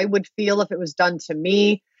how I would feel if it was done to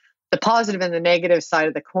me. The positive and the negative side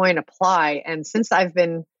of the coin apply. And since I've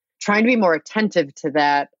been trying to be more attentive to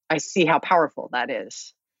that, I see how powerful that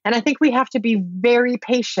is. And I think we have to be very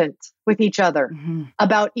patient with each other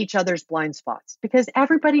about each other's blind spots because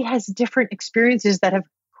everybody has different experiences that have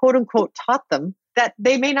quote unquote taught them that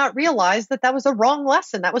they may not realize that was a wrong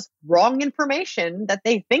lesson. That was wrong information that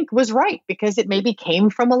they think was right because it maybe came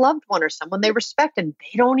from a loved one or someone they respect and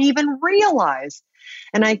they don't even realize.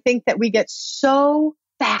 And I think that we get so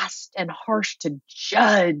fast and harsh to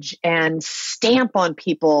judge and stamp on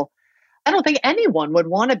people. I don't think anyone would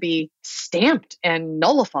want to be stamped and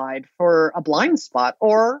nullified for a blind spot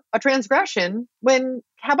or a transgression when,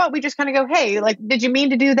 how about we just kind of go, hey, did you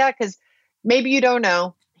mean to do that? Because maybe you don't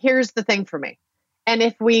know. Here's the thing for me. And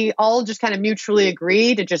if we all just kind of mutually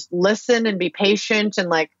agree to just listen and be patient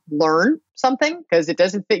and learn something, because it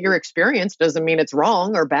doesn't fit your experience, doesn't mean it's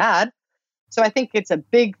wrong or bad. So I think it's a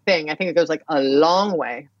big thing. I think it goes a long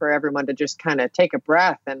way for everyone to just kind of take a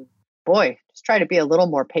breath and just try to be a little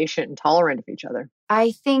more patient and tolerant of each other.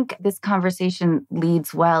 I think this conversation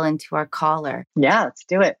leads well into our caller. Yeah, let's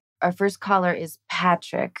do it. Our first caller is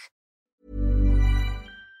Patrick.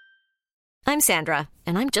 I'm Sandra,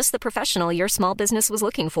 and I'm just the professional your small business was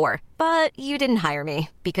looking for. But you didn't hire me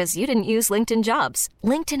because you didn't use LinkedIn Jobs.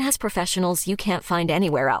 LinkedIn has professionals you can't find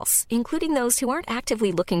anywhere else, including those who aren't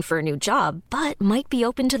actively looking for a new job, but might be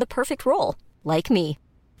open to the perfect role, like me.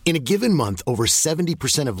 In a given month, over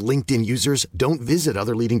 70% of LinkedIn users don't visit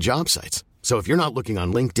other leading job sites. So if you're not looking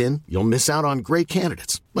on LinkedIn, you'll miss out on great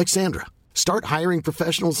candidates like Sandra. Start hiring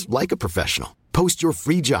professionals like a professional. Post your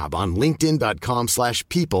free job on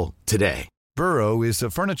linkedin.com/people today. Burrow is a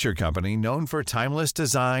furniture company known for timeless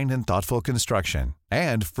design and thoughtful construction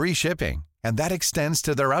and free shipping, and that extends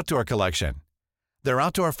to their outdoor collection. Their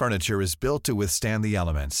outdoor furniture is built to withstand the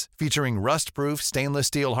elements, featuring rust-proof stainless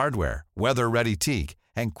steel hardware, weather-ready teak,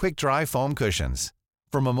 and quick-dry foam cushions.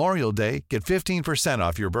 For Memorial Day, get 15%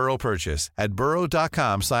 off your Burrow purchase at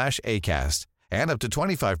burrow.com/ACAST and up to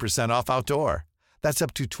 25% off outdoor. That's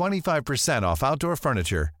up to 25% off outdoor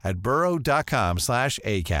furniture at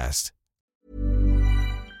burrow.com/ACAST.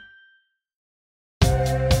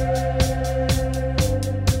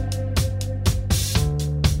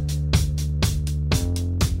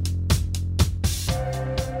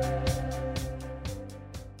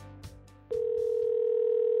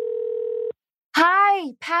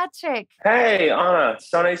 Patrick. Hey, Anna.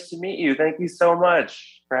 So nice to meet you. Thank you so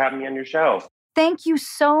much for having me on your show. Thank you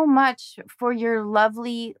so much for your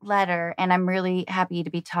lovely letter. And I'm really happy to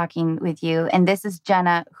be talking with you. And this is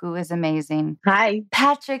Jenna, who is amazing. Hi.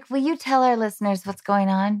 Patrick, will you tell our listeners what's going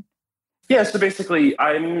on? Yeah, so basically,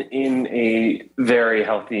 I'm in a very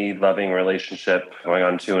healthy, loving relationship going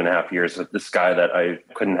on 2.5 years with this guy that I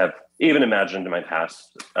couldn't have even imagined in my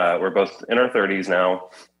past. We're both in our 30s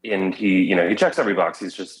now, and he checks every box.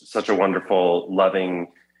 He's just such a wonderful,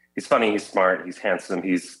 loving, he's funny, he's smart, he's handsome,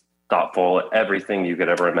 he's thoughtful, everything you could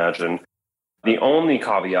ever imagine. The only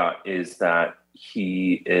caveat is that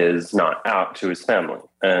he is not out to his family,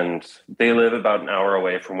 and they live about an hour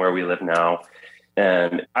away from where we live now.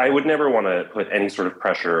 And I would never want to put any sort of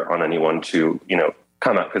pressure on anyone to,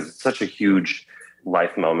 come out, because it's such a huge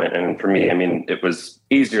life moment. And for me, I mean, it was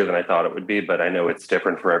easier than I thought it would be, but I know it's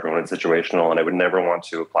different for everyone. It's situational, and I would never want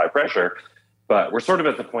to apply pressure. But we're sort of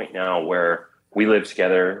at the point now where we live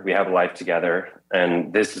together, we have a life together,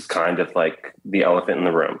 and this is kind of like the elephant in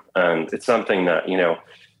the room. And it's something that,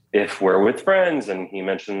 if we're with friends and he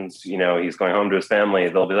mentions, he's going home to his family,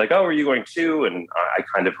 they'll be like, oh, are you going too? And I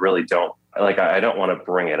kind of really don't, I don't want to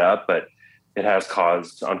bring it up, but it has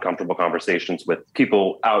caused uncomfortable conversations with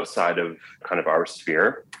people outside of kind of our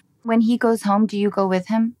sphere. When he goes home, do you go with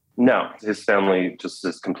him? No, his family just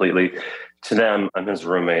is completely, to them, I'm his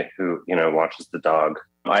roommate who, watches the dog.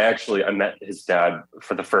 I met his dad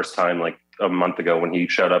for the first time like a month ago when he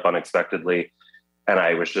showed up unexpectedly. And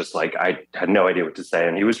I was just like, I had no idea what to say.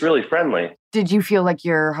 And he was really friendly. Did you feel like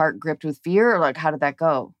your heart gripped with fear, or like, how did that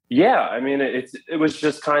go? Yeah, I mean, it was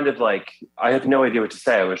just kind of like, I had no idea what to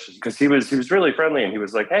say. I was just, because he was really friendly, and he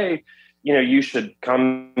was like, hey, you should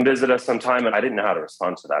come visit us sometime. And I didn't know how to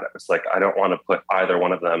respond to that. It was like, I don't want to put either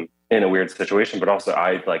one of them in a weird situation, but also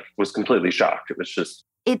I was completely shocked. It was just.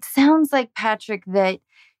 It sounds like, Patrick, that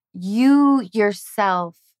you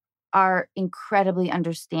yourself are incredibly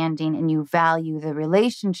understanding and you value the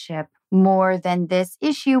relationship more than this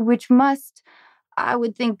issue, which must, I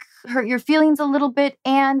would think, hurt your feelings a little bit.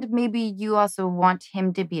 And maybe you also want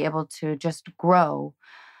him to be able to just grow.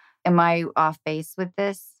 Am I off base with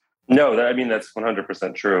this? No, that's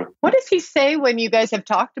 100% true. What does he say when you guys have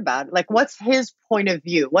talked about it? Like, what's his point of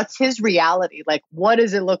view? What's his reality? Like, what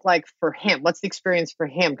does it look like for him? What's the experience for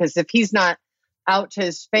him? Because if he's not out to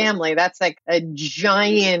his family, that's like a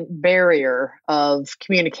giant barrier of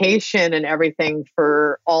communication and everything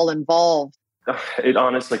for all involved. It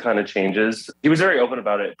honestly kind of changes. He was very open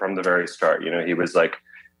about it from the very start. He was like,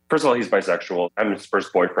 first of all, he's bisexual. I'm his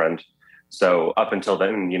first boyfriend. So up until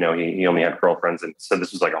then, he only had girlfriends. And so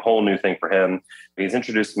this was like a whole new thing for him. He's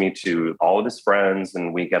introduced me to all of his friends,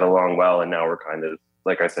 and we get along well. And now we're kind of,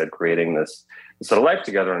 like I said, creating this sort of life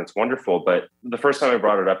together, and it's wonderful. But the first time I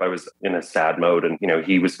brought it up, I was in a sad mode. And,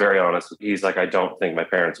 he was very honest. He's like, I don't think my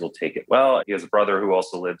parents will take it well. He has a brother who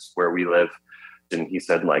also lives where we live. And he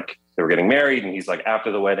said, like, they were getting married. And he's like,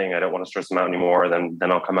 after the wedding, I don't want to stress him out anymore. Then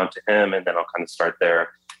I'll come out to him, and then I'll kind of start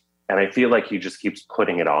there. And I feel like he just keeps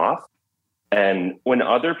putting it off. And when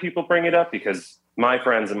other people bring it up, because my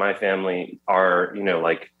friends and my family are,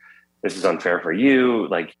 like, this is unfair for you.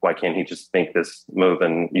 Like, why can't he just make this move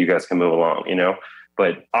and you guys can move along,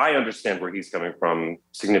 But I understand where he's coming from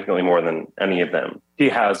significantly more than any of them. He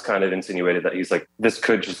has kind of insinuated that he's like, this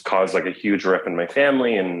could just cause like a huge rift in my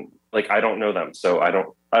family. And like, I don't know them. So I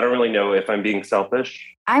don't really know if I'm being selfish.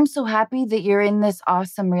 I'm so happy that you're in this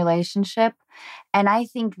awesome relationship. And I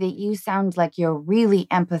think that you sound like you're really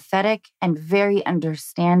empathetic and very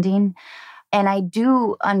understanding. And I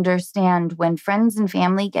do understand when friends and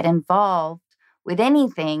family get involved with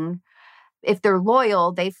anything, if they're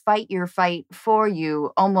loyal, they fight your fight for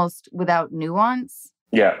you almost without nuance.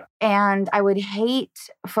 Yeah. And I would hate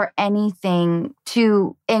for anything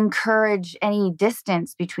to encourage any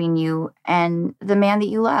distance between you and the man that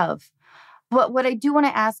you love. But what I do want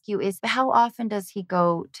to ask you is, how often does he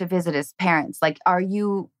go to visit his parents? Like, are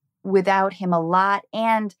you without him a lot?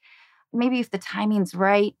 And maybe if the timing's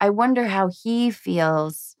right, I wonder how he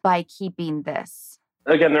feels by keeping this.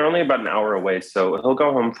 Again, they're only about an hour away. So he'll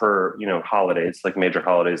go home for, holidays, like major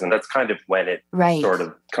holidays. And that's kind of when it sort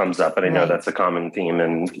of comes up. And I know that's a common theme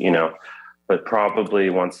and, but probably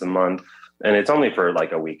once a month. And it's only for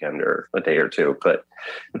like a weekend or a day or two. But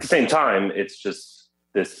at the same time, it's just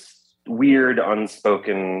this weird,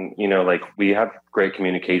 unspoken, like we have great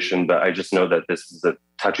communication, but I just know that this is a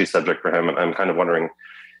touchy subject for him. And I'm kind of wondering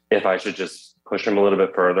if I should just push him a little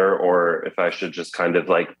bit further or if I should just kind of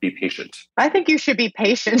like be patient. I think you should be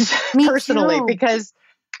patient personally, because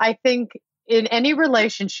I think in any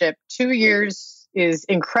relationship, 2 years is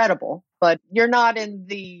incredible. but you're not in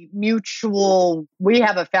the mutual, we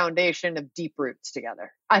have a foundation of deep roots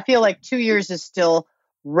together. I feel like 2 years is still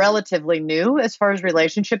relatively new as far as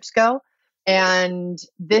relationships go. And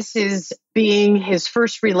this is being his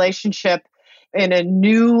first relationship in a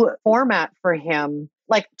new format for him.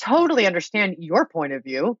 Like, totally understand your point of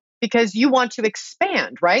view because you want to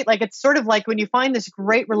expand, right? Like, it's sort of like when you find this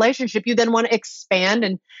great relationship, you then want to expand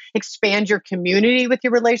and expand your community with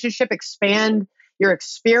your relationship, expand your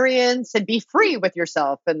experience and be free with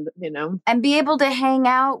yourself and, And be able to hang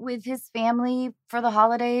out with his family for the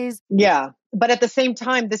holidays. Yeah. But at the same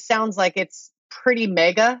time, this sounds like it's pretty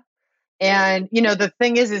mega. And, the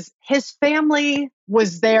thing is his family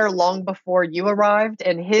was there long before you arrived,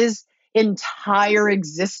 and his entire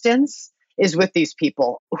existence is with these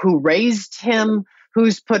people who raised him,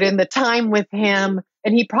 who's put in the time with him.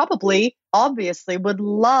 And he probably, obviously, would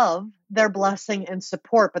love their blessing and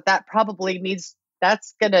support, but that probably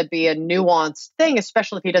that's going to be a nuanced thing,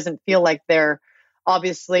 especially if he doesn't feel like they're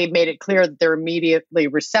obviously made it clear that they're immediately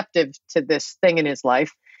receptive to this thing in his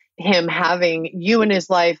life. Him having you in his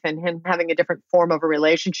life and him having a different form of a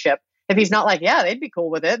relationship. If he's not like, yeah, they'd be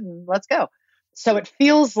cool with it and let's go. So it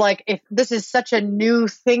feels like if this is such a new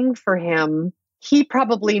thing for him, he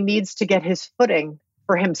probably needs to get his footing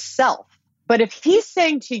for himself. But if he's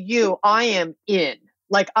saying to you, I am in,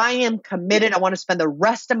 like I am committed, I want to spend the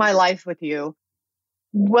rest of my life with you,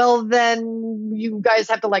 well, then you guys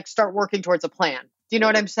have to like start working towards a plan. Do you know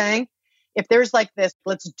what I'm saying? If there's like this,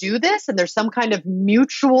 let's do this, and there's some kind of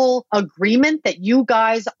mutual agreement that you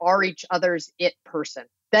guys are each other's it person,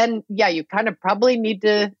 then yeah, you kind of probably need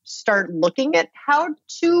to start looking at how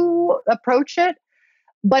to approach it.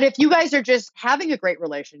 But if you guys are just having a great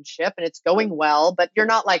relationship and it's going well, but you're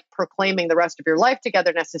not like proclaiming the rest of your life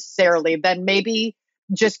together necessarily, then maybe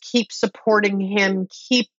just keep supporting him,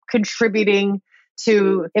 keep contributing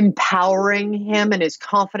to empowering him and his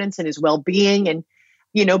confidence and his well-being, and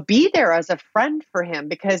be there as a friend for him.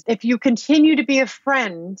 Because if you continue to be a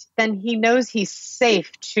friend, then he knows he's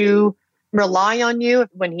safe to rely on you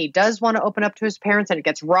when he does want to open up to his parents and it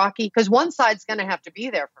gets rocky, because one side's going to have to be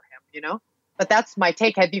there for him, But that's my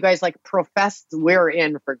take. Have you guys like professed we're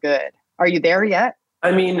in for good? Are you there yet?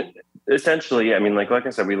 I mean, essentially, like I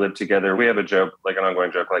said, we live together. We have a joke, like an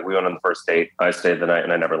ongoing joke, like we went on the first date. I stayed the night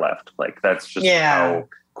and I never left. Like that's just how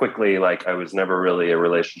quickly, like I was never really a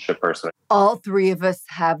relationship person. All three of us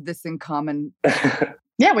have this in common.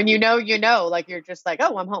 Yeah, when like you're just like,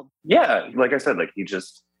 oh, I'm home. Yeah, like I said, like he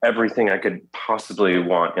just, everything I could possibly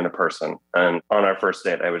want in a person. And on our first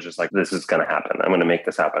date, I was just like, this is going to happen. I'm going to make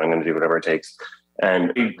this happen. I'm going to do whatever it takes.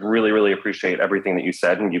 And I really, really appreciate everything that you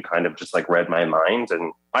said. And you kind of just like read my mind.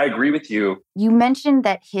 And I agree with you. You mentioned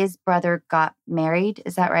that his brother got married.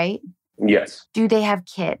 Is that right? Yes. Do they have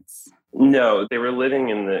kids? No, they were living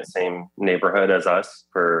in the same neighborhood as us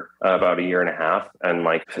for about a year and a half. And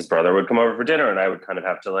like his brother would come over for dinner and I would kind of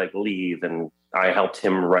have to like leave. And I helped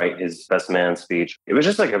him write his best man speech. It was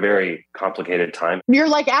just like a very complicated time. You're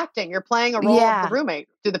like acting. You're playing a role of the roommate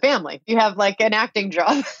to the family. You have like an acting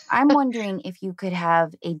job. I'm wondering if you could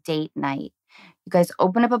have a date night. You guys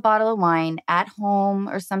open up a bottle of wine at home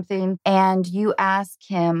or something and you ask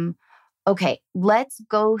him, okay, let's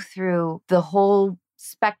go through the whole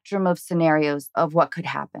spectrum of scenarios of what could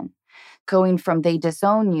happen, going from they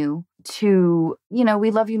disown you to, we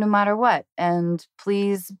love you no matter what. And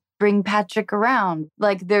please bring Patrick around.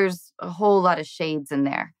 Like there's a whole lot of shades in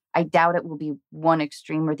there. I doubt it will be one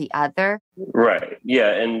extreme or the other. Right.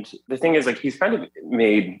 Yeah. And the thing is like, he's kind of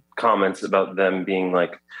made comments about them being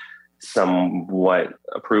like somewhat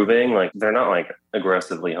approving. Like they're not like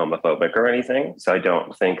aggressively homophobic or anything. So I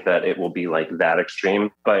don't think that it will be like that extreme.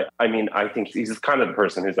 But I mean, I think he's kind of the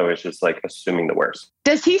person who's always just like assuming the worst.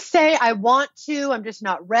 Does he say, I want to, I'm just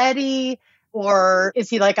not ready? Or is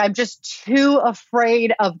he like, I'm just too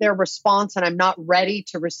afraid of their response and I'm not ready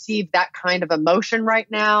to receive that kind of emotion right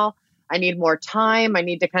now? I need more time. I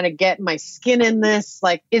need to kind of get my skin in this.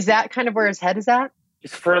 Like, is that kind of where his head is at?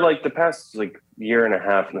 For like the past like year and a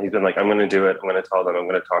half, and he's been like, I'm going to do it. I'm going to tell them. I'm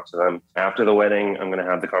going to talk to them. After the wedding, I'm going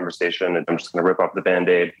to have the conversation and I'm just going to rip off the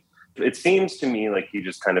Band-Aid. It seems to me like he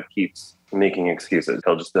just kind of keeps making excuses.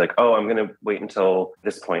 He'll just be like, oh, I'm going to wait until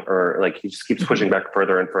this point. Or like he just keeps pushing back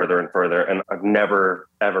further and further and further. And I've never,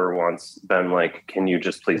 ever once been like, can you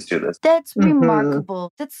just please do this? That's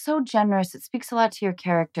remarkable. That's so generous. It speaks a lot to your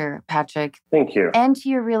character, Patrick. Thank you. And to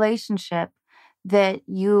your relationship, that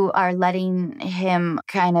you are letting him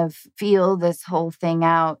kind of feel this whole thing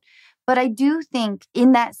out. But I do think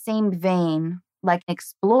in that same vein, like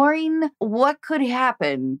exploring what could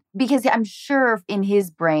happen, because I'm sure in his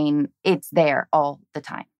brain, it's there all the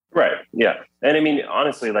time. Right. Yeah. And I mean,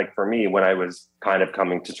 honestly, like for me, when I was kind of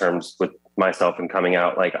coming to terms with myself and coming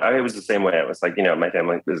out, like I was the same way. I was like, my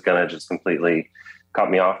family was going to just completely cut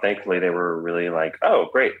me off. Thankfully, they were really like, oh,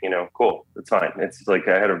 great. Cool. It's fine. It's like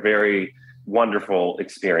I had a very wonderful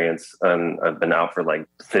experience, and I've been out for like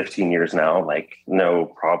 15 years now, like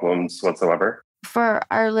no problems whatsoever. For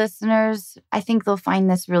our listeners, I think they'll find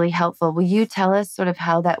this really helpful. Will you tell us sort of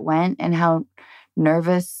how that went and how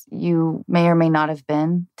nervous you may or may not have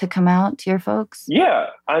been to come out to your folks? Yeah.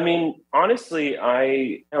 I mean, honestly,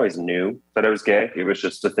 I always knew that I was gay. It was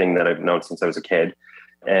just a thing that I've known since I was a kid.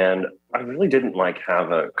 And I really didn't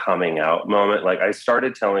have a coming out moment. Like I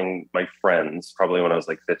started telling my friends probably when I was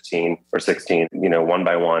like 15 or 16, one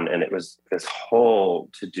by one. And it was this whole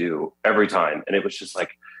to-do every time. And it was just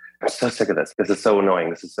like, I'm so sick of this. This is so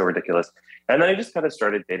annoying. This is so ridiculous. And then I just kind of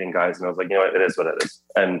started dating guys and I was like, it is what it is.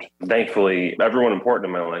 And thankfully, everyone important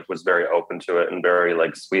in my life was very open to it and very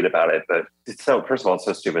sweet about it. But first of all, it's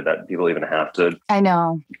so stupid that people even have to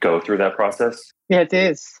go through that process. Yeah, it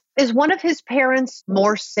is. Is one of his parents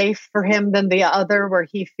more safe for him than the other, where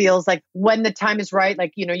he feels like when the time is right,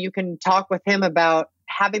 you can talk with him about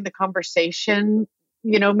having the conversation,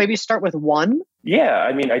 maybe start with one? Yeah,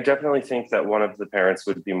 I mean, I definitely think that one of the parents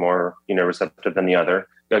would be more, receptive than the other.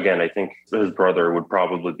 Again, I think his brother would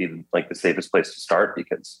probably be the safest place to start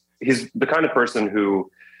because he's the kind of person who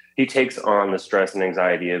he takes on the stress and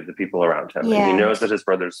anxiety of the people around him. Yeah. And he knows that his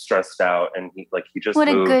brother's stressed out and he just what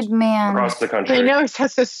moved a good man across the country. I know, he's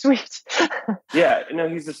so sweet. Yeah,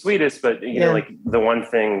 he's the sweetest, but the one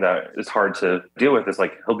thing that is hard to deal with is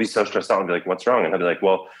he'll be so stressed out and be like, what's wrong? And he'll be like,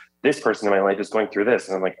 well, this person in my life is going through this.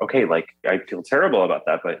 And I'm like, okay, I feel terrible about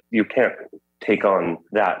that, but you can't take on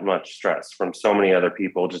that much stress from so many other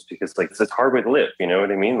people just because it's a hard way to live. You know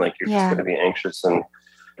what I mean? You're just going to be anxious. And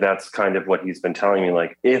that's kind of what he's been telling me.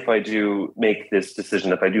 If I do make this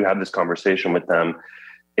decision, if I do have this conversation with them,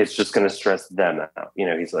 it's just going to stress them out.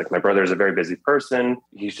 He's like, my brother is a very busy person.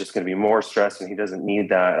 He's just going to be more stressed and he doesn't need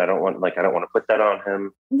that. I don't want to put that on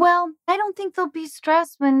him. Well, I don't think they'll be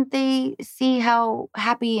stressed when they see how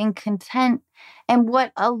happy and content and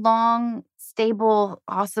what a long, stable,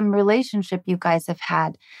 awesome relationship you guys have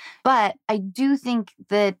had. But I do think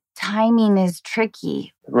that timing is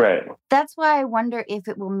tricky. Right. That's why I wonder if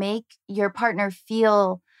it will make your partner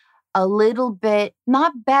feel a little bit,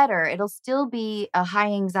 not better. It'll still be a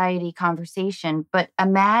high anxiety conversation, but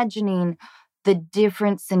imagining the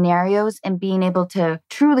different scenarios and being able to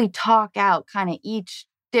truly talk out kind of each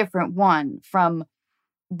different one, from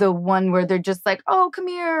the one where they're just like, oh, come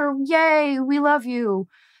here, yay, we love you,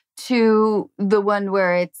 to the one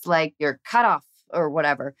where it's like you're cut off or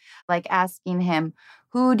whatever. Asking him,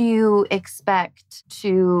 who do you expect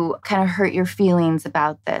to kind of hurt your feelings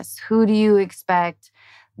about this? Who do you expect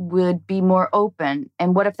would be more open?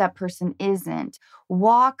 And what if that person isn't?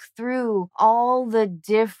 Walk through all the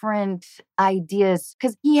different ideas,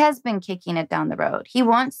 because he has been kicking it down the road. He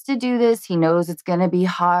wants to do this. He knows it's going to be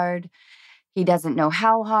hard. He doesn't know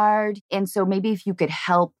how hard. And so maybe if you could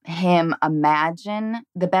help him imagine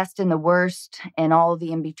the best and the worst and all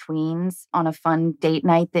the in-betweens on a fun date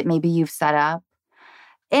night that maybe you've set up.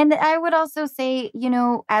 And I would also say,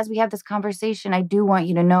 as we have this conversation, I do want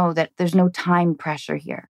you to know that there's no time pressure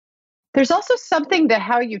here. There's also something to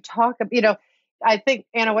how you talk. I think,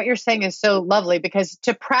 Anna, what you're saying is so lovely, because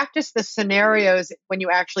to practice the scenarios when you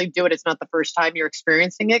actually do it, it's not the first time you're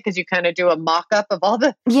experiencing it, because you kind of do a mock-up of all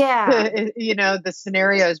the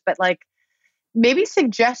scenarios. But maybe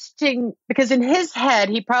suggesting, because in his head,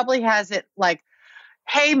 he probably has it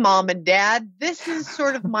hey, mom and dad, this is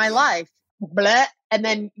sort of my life. Blah. And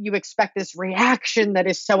then you expect this reaction that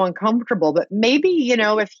is so uncomfortable. But maybe,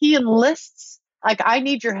 if he enlists, I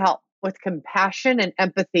need your help with compassion and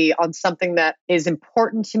empathy on something that is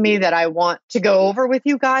important to me that I want to go over with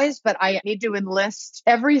you guys, but I need to enlist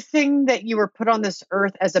everything that you were put on this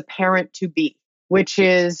earth as a parent to be, which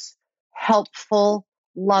is helpful,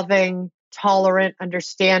 loving, tolerant,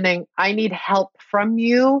 understanding. I need help from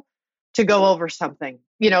you to go over something.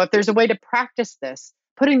 If there's a way to practice this,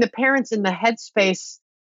 putting the parents in the headspace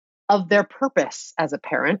of their purpose as a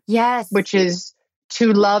parent, yes, which is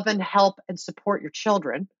to love and help and support your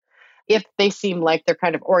children, if they seem like they're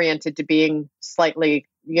kind of oriented to being slightly,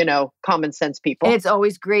 common sense people. And it's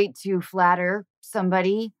always great to flatter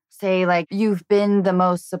somebody, say you've been the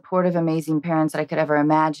most supportive, amazing parents that I could ever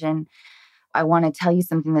imagine. I want to tell you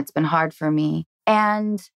something that's been hard for me.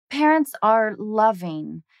 And parents are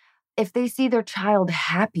loving. If they see their child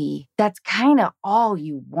happy, that's kind of all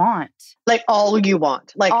you want. All you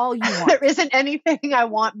want. All you want. There isn't anything I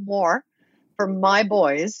want more for my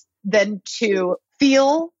boys than to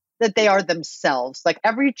feel that they are themselves. Like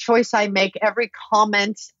every choice I make, every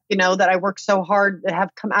comment, that I work so hard to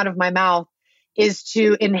have come out of my mouth is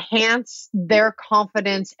to enhance their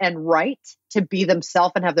confidence and right to be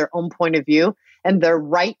themselves and have their own point of view and their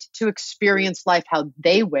right to experience life how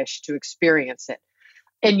they wish to experience it.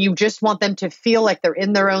 And you just want them to feel like they're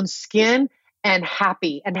in their own skin and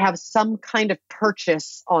happy and have some kind of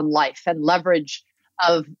purchase on life and leverage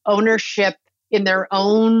of ownership in their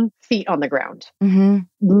own feet on the ground. Mm-hmm.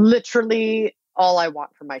 Literally all I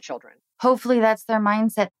want for my children. Hopefully that's their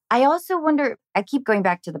mindset. I also wonder, I keep going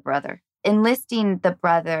back to the brother. Enlisting the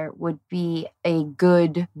brother would be a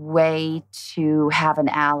good way to have an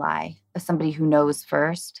ally, somebody who knows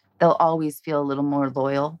first. They'll always feel a little more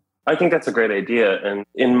loyal. I think that's a great idea. And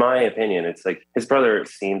in my opinion, it's like his brother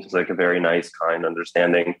seems like a very nice, kind,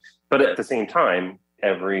 understanding. But at the same time,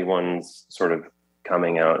 everyone's sort of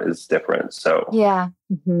coming out is different. So yeah.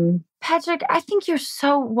 Mm-hmm. Patrick, I think you're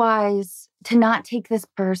so wise to not take this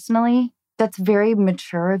personally. That's very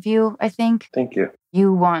mature of you, I think. Thank you.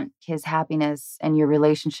 You want his happiness and your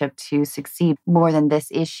relationship to succeed more than this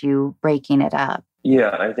issue breaking it up.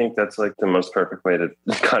 Yeah, I think that's like the most perfect way to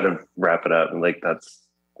kind of wrap it up. And like, that's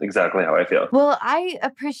exactly how I feel. Well, I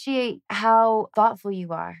appreciate how thoughtful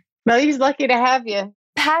you are. Well, he's lucky to have you.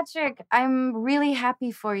 Patrick, I'm really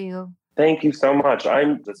happy for you. Thank you so much.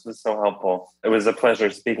 This was so helpful. It was a pleasure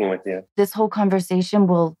speaking with you. This whole conversation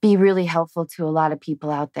will be really helpful to a lot of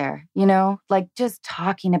people out there. Like just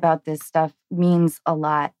talking about this stuff means a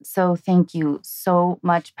lot. So thank you so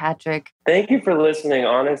much, Patrick. Thank you for listening.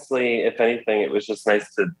 Honestly, if anything, it was just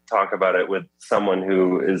nice to talk about it with someone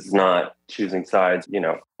who is not choosing sides,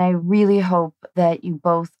 I really hope that you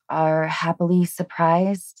both are happily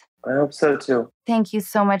surprised. I hope so too. Thank you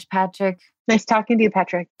so much, Patrick. Nice talking to you,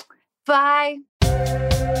 Patrick. Bye.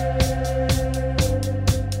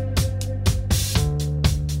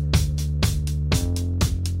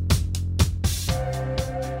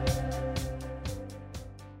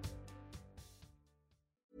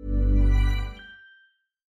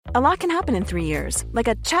 A lot can happen in 3 years, like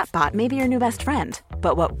a chatbot may be your new best friend.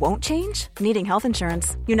 But what won't change? Needing health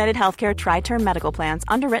insurance. United Healthcare Tri-Term Medical Plans,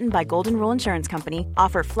 underwritten by Golden Rule Insurance Company,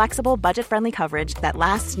 offer flexible, budget-friendly coverage that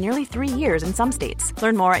lasts nearly 3 years in some states.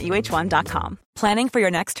 Learn more at UH1.com. Planning for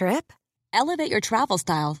your next trip? Elevate your travel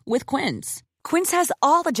style with Quince. Quince has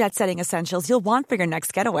all the jet-setting essentials you'll want for your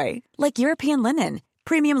next getaway, like European linen,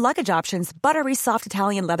 premium luggage options, buttery soft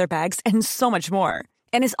Italian leather bags, and so much more.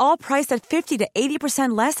 And is all priced at 50 to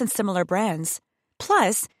 80% less than similar brands.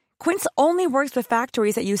 Plus, Quince only works with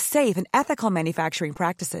factories that use safe and ethical manufacturing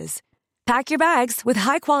practices. Pack your bags with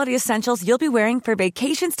high-quality essentials you'll be wearing for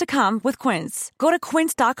vacations to come with Quince. Go to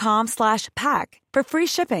quince.com/pack for free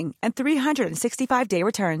shipping and 365-day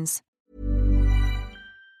returns.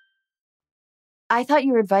 I thought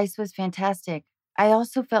your advice was fantastic. I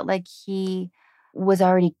also felt like he was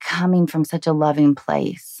already coming from such a loving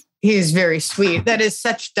place. He is very sweet. That is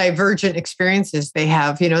such divergent experiences they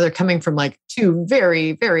have. They're coming from like two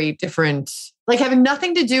very, very different, like having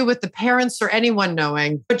nothing to do with the parents or anyone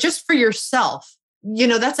knowing, but just for yourself.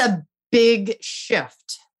 That's a big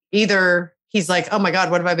shift. Either he's like, oh my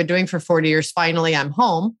God, what have I been doing for 40 years? Finally, I'm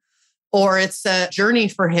home. Or it's a journey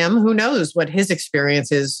for him. Who knows what his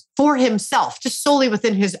experience is for himself, just solely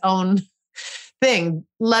within his own thing,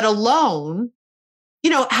 let alone,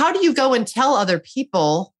 how do you go and tell other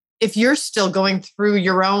people if you're still going through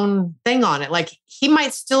your own thing on it? Like he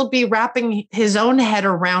might still be wrapping his own head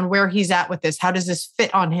around where he's at with this. How does this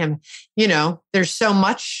fit on him? There's so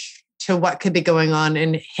much to what could be going on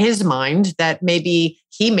in his mind that maybe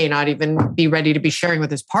he may not even be ready to be sharing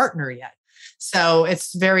with his partner yet. So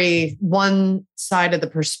it's very one side of the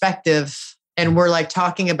perspective. And we're like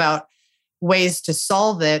talking about ways to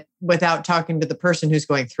solve it without talking to the person who's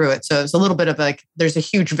going through it. So it's a little bit of like, there's a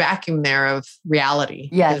huge vacuum there of reality.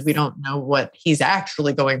 Yes. Because we don't know what he's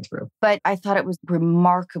actually going through. But I thought it was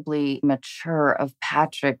remarkably mature of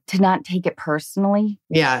Patrick to not take it personally.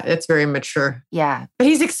 Yeah, it's very mature. Yeah. But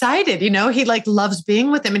he's excited, he like loves being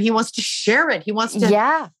with him and he wants to share it. He wants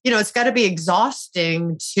to, it's got to be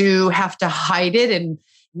exhausting to have to hide it and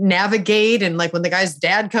navigate. And like when the guy's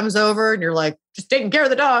dad comes over and you're like, just taking care of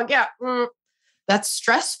the dog. Yeah. That's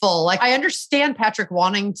stressful. Like I understand Patrick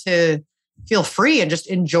wanting to feel free and just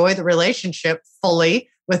enjoy the relationship fully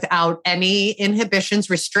without any inhibitions,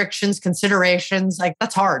 restrictions, considerations. Like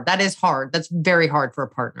that's hard. That is hard. That's very hard for a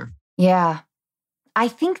partner. Yeah. I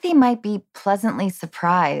think they might be pleasantly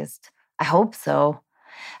surprised. I hope so.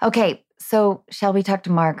 Okay. So shall we talk to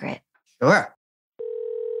Margaret? Sure.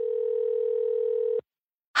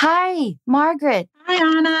 Hi, Margaret.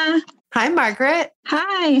 Hi, Anna. Hi, Margaret.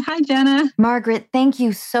 Hi, Jenna. Margaret, thank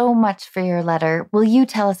you so much for your letter. Will you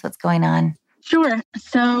tell us what's going on? Sure.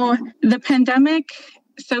 So the pandemic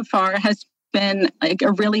so far has been like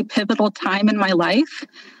a really pivotal time in my life.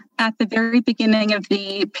 At the very beginning of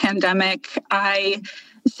the pandemic, I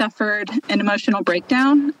suffered an emotional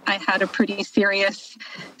breakdown. I had a pretty serious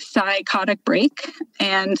psychotic break.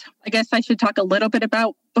 And I guess I should talk a little bit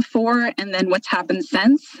about before and then what's happened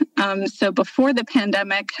since. So before the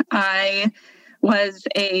pandemic, I was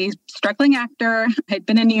a struggling actor. I'd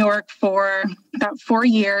been in New York for about 4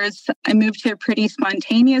 years. I moved here pretty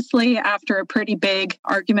spontaneously after a pretty big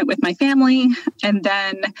argument with my family. And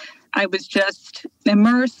then I was just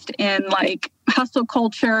immersed in like hustle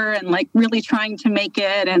culture and like really trying to make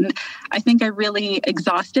it. And I think I really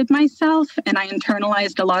exhausted myself and I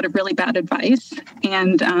internalized a lot of really bad advice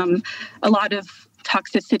and a lot of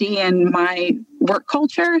toxicity in my work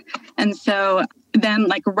culture. And so then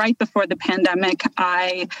like right before the pandemic,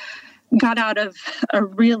 I got out of a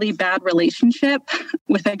really bad relationship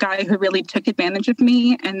with a guy who really took advantage of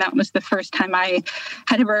me. And that was the first time I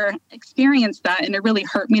had ever experienced that. And it really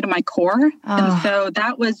hurt me to my core. And so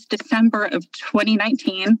that was December of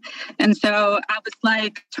 2019. And so I was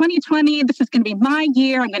like, 2020, this is going to be my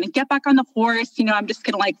year. I'm going to get back on the horse. You know, I'm just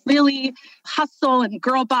going to like really hustle and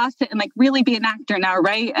girl boss it and like really be an actor now,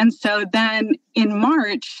 right? And so then in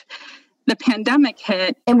March, the pandemic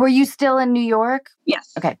hit. And were you still in New York?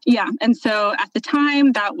 Yes. Okay. Yeah. And so at the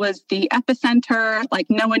time, that was the epicenter. Like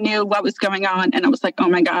no one knew what was going on. And I was like, oh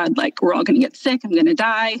my God, like we're all going to get sick. I'm going to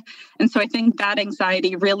die. And so I think that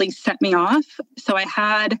anxiety really set me off. So I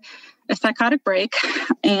had a psychotic break.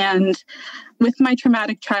 And with my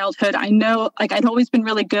traumatic childhood, I know like I'd always been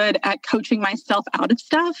really good at coaching myself out of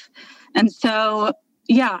stuff. And so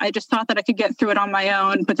yeah, I just thought that I could get through it on my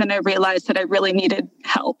own. But then I realized that I really needed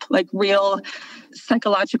help, like real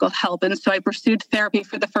psychological help. And so I pursued therapy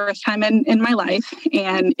for the first time in my life.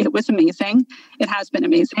 And it was amazing. It has been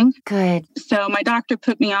amazing. Good. So my doctor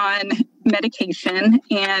put me on medication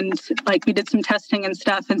and like we did some testing and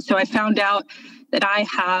stuff. And so I found out that I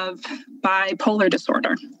have bipolar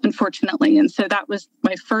disorder, unfortunately. And so that was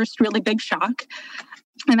my first really big shock.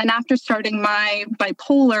 And then after starting my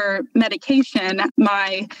bipolar medication,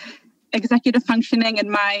 my executive functioning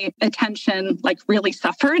and my attention like really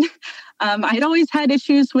suffered. I'd always had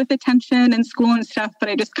issues with attention in school and stuff, but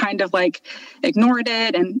I just kind of like ignored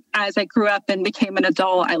it. And as I grew up and became an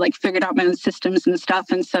adult, I like figured out my own systems and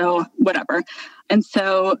stuff. And so whatever. And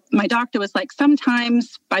so my doctor was like,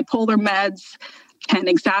 sometimes bipolar meds can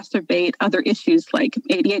exacerbate other issues like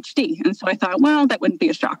ADHD. And so I thought, well, that wouldn't be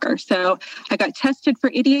a shocker. So I got tested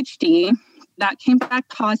for ADHD. That came back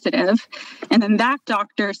positive. And then that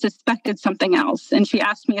doctor suspected something else. And she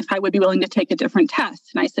asked me if I would be willing to take a different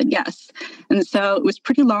test. And I said yes. And so it was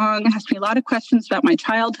pretty long. It asked me a lot of questions about my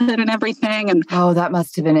childhood and everything. And oh, that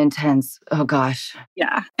must have been intense. Oh, gosh.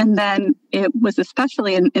 Yeah. And then it was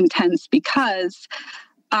especially intense because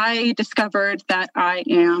I discovered that I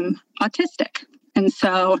am autistic. And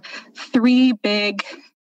so 3 big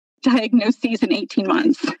diagnoses in 18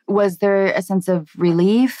 months. Was there a sense of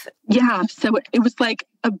relief? Yeah. So it was like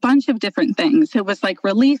a bunch of different things. It was like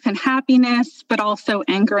relief and happiness, but also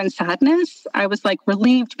anger and sadness. I was like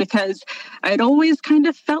relieved because I'd always kind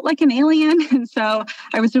of felt like an alien. And so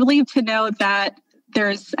I was relieved to know that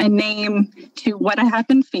there's a name to what I have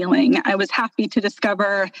been feeling. I was happy to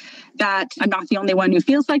discover that I'm not the only one who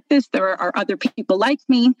feels like this. There are other people like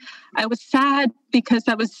me. I was sad because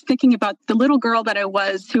I was thinking about the little girl that I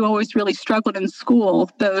was who always really struggled in school,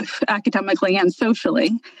 both academically and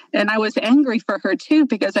socially. And I was angry for her too,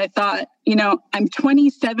 because I thought, you know, I'm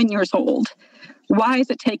 27 years old. Why is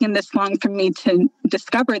it taking this long for me to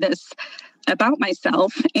discover this about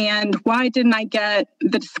myself? And why didn't I get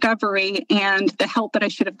the discovery and the help that I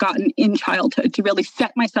should have gotten in childhood to really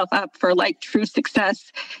set myself up for like true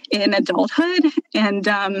success in adulthood?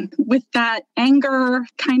 And with that, anger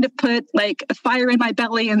kind of put like a fire in my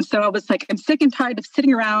belly. And so I was like, I'm sick and tired of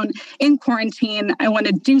sitting around in quarantine. I want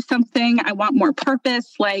to do something. I want more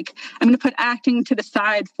purpose. Like I'm going to put acting to the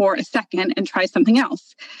side for a second and try something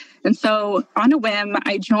else. And so on a whim,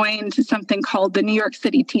 I joined something called the New York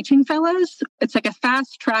City Teaching Fellows. It's like a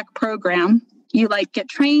fast track program. You like get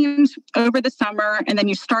trained over the summer and then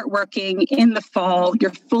you start working in the fall.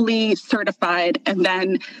 You're fully certified and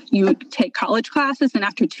then you take college classes. And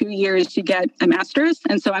after 2 years, you get a master's.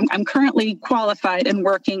 And so I'm currently qualified and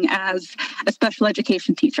working as a special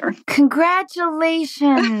education teacher.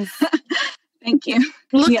 Congratulations. Thank you.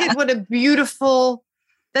 Look at what a beautiful,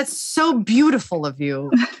 that's so beautiful of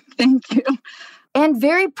you. Thank you. And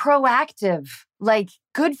very proactive. Like,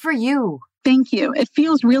 good for you. Thank you. It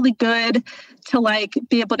feels really good to like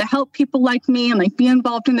be able to help people like me and like be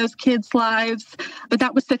involved in those kids' lives. But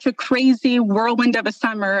that was such a crazy whirlwind of a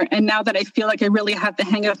summer. And now that I feel like I really have the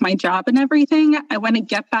hang of my job and everything, I want to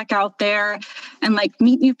get back out there and like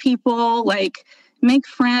meet new people, like make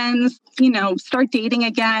friends, start dating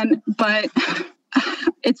again. But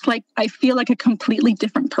it's like I feel like a completely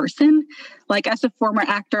different person. Like as a former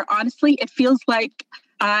actor, honestly, it feels like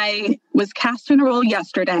I was cast in a role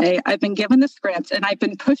yesterday. I've been given the script and I've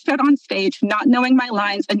been pushed out on stage, not knowing my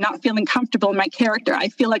lines and not feeling comfortable in my character. I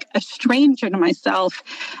feel like a stranger to myself.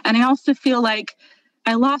 And I also feel like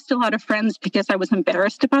I lost a lot of friends because I was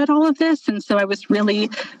embarrassed about all of this. And so I was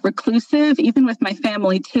really reclusive, even with my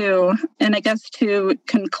family too. And I guess to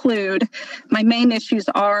conclude, my main issues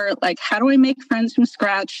are like, how do I make friends from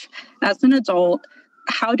scratch as an adult?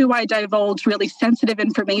 How do I divulge really sensitive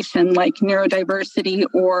information like neurodiversity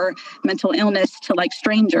or mental illness to like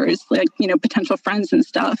strangers, like, potential friends and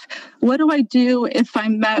stuff? What do I do if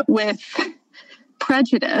I'm met with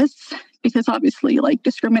prejudice? Because obviously like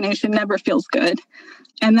discrimination never feels good.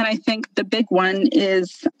 And then I think the big one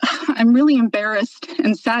is I'm really embarrassed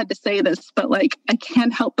and sad to say this, but like I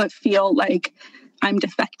can't help but feel like I'm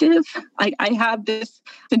defective. I have this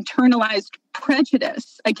internalized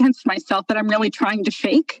prejudice against myself that I'm really trying to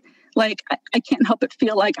shake. Like, I can't help but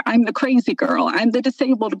feel like I'm the crazy girl. I'm the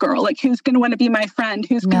disabled girl. Like, who's going to want to be my friend?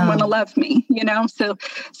 Who's going to want to love me? So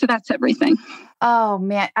that's everything. Oh,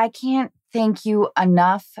 man, I can't thank you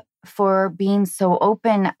enough for being so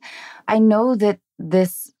open. I know that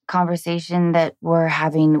this conversation that we're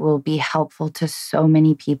having will be helpful to so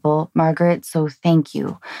many people, Margaret. So thank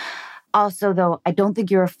you. Also, though, I don't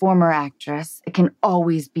think you're a former actress. It can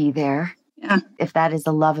always be there. Yeah. If that is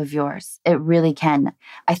a love of yours, it really can.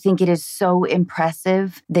 I think it is so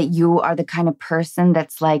impressive that you are the kind of person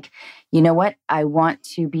that's like, you know what? I want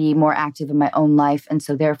to be more active in my own life. And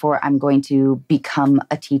so therefore, I'm going to become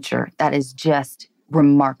a teacher. That is just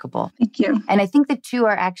remarkable. Thank you. And I think the two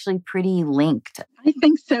are actually pretty linked. I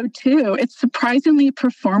think so too. It's surprisingly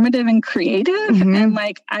performative and creative. And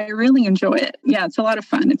like, I really enjoy it. Yeah, it's a lot of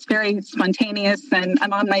fun. It's very spontaneous and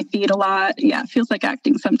I'm on my feet a lot. Yeah, it feels like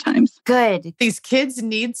acting sometimes. Good. These kids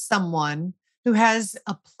need someone who has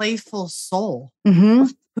a playful soul, Mm-hmm.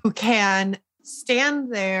 who can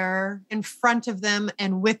stand there in front of them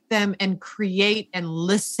and with them and create and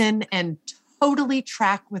listen and totally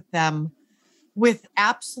track with them with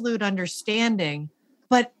absolute understanding,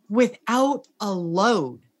 but without a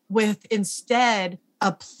load, with instead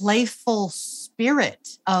a playful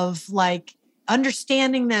spirit of like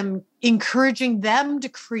understanding them, encouraging them to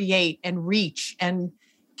create and reach and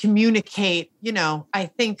communicate. I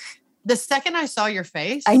think the second I saw your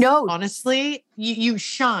face, I know, honestly, you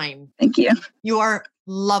shine. Thank you. You are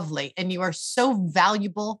lovely and you are so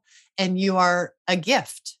valuable and you are a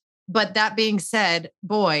gift. But that being said,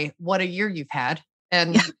 boy, what a year you've had.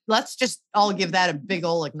 And let's just all give that a big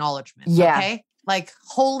old acknowledgement. Yeah. Okay. Like,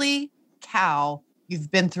 holy cow, you've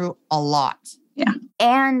been through a lot. Yeah.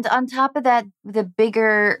 And on top of that, the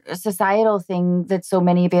bigger societal thing that so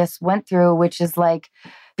many of us went through, which is like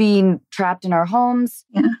being trapped in our homes.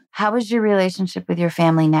 Yeah. How is your relationship with your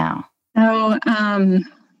family now? So,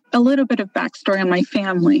 a little bit of backstory on my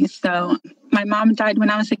family. So my mom died when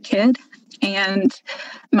I was a kid. And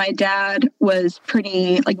my dad was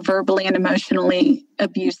pretty like verbally and emotionally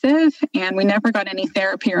abusive. And we never got any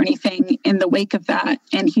therapy or anything in the wake of that.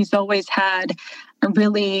 And he's always had a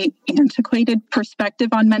really antiquated perspective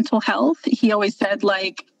on mental health. He always said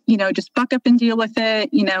like, just buck up and deal with it.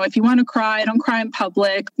 If you want to cry, don't cry in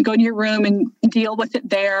public. Go to your room and deal with it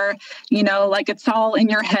there. Like it's all in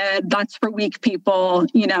your head. That's for weak people.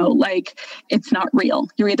 Like it's not real.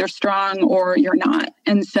 You're either strong or you're not.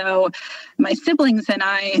 And so my siblings and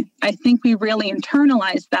I think we really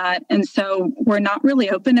internalized that. And so we're not really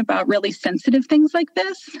open about really sensitive things like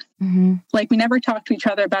this. Mm-hmm. Like we never talked to each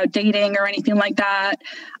other about dating or anything like that.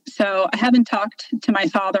 So I haven't talked to my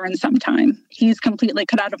father in some time. He's completely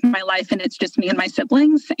cut out of my life and it's just me and my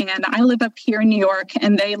siblings. And I live up here in New York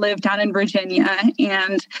and they live down in Virginia.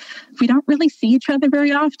 And we don't really see each other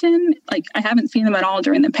very often. Like I haven't seen them at all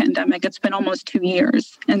during the pandemic. It's been almost 2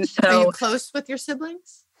 years. And so are you close with your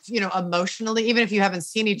siblings? Emotionally, even if you haven't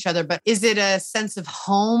seen each other, but is it a sense of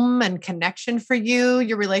home and connection for you,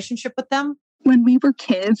 your relationship with them? When we were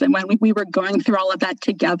kids and when we were going through all of that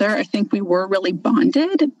together, I think we were really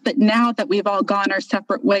bonded. But now that we've all gone our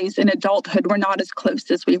separate ways in adulthood, we're not as close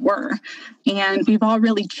as we were. And we've all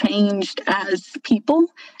really changed as people.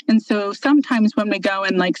 And so sometimes when we go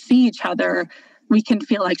and like see each other, we can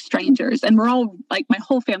feel like strangers. And we're all like, my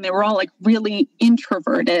whole family, we're all like really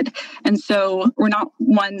introverted. And so we're not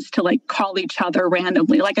ones to like call each other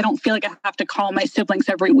randomly. Like, I don't feel like I have to call my siblings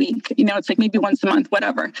every week. You know, it's like maybe once a month,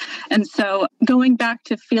 whatever. And so going back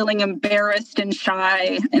to feeling embarrassed and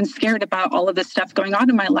shy and scared about all of this stuff going on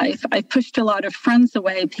in my life, I pushed a lot of friends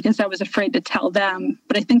away because I was afraid to tell them.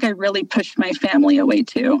 But I think I really pushed my family away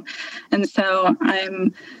too. And so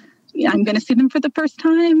I'm going to see them for the first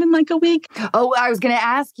time in like a week. Oh, I was going to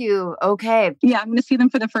ask you. Okay. Yeah, I'm going to see them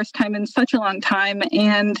for the first time in such a long time.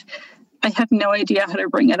 And I have no idea how to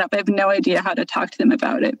bring it up. I have no idea how to talk to them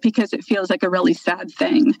about it because it feels like a really sad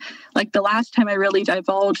thing. Like the last time I really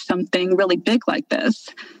divulged something really big like this.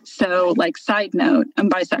 So like side note, I'm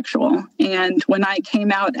bisexual. And when I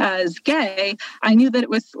came out as gay, I knew that it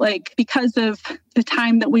was like because of the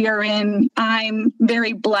time that we are in, I'm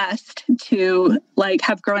very blessed to like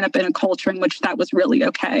have grown up in a culture in which that was really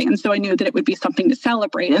okay. And so I knew that it would be something to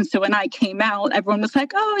celebrate. And so when I came out, everyone was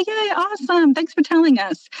like, oh, yay, awesome. Thanks for telling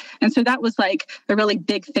us. And so that was like a really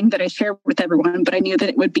big thing that I shared with everyone, but I knew that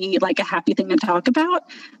it would be like a happy thing to talk about.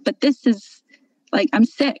 But this is like, I'm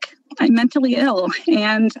sick. I'm mentally ill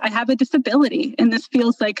and I have a disability. And this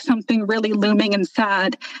feels like something really looming and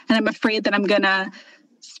sad. And I'm afraid that I'm going to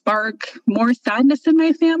spark more sadness in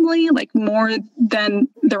my family, like more than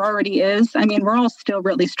there already is. I mean, we're all still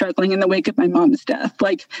really struggling in the wake of my mom's death.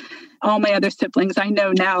 Like all my other siblings, I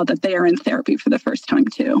know now that they are in therapy for the first time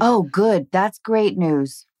too. Oh, good. That's great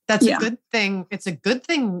news. That's a good thing. It's a good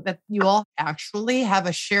thing that you all actually have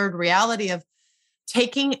a shared reality of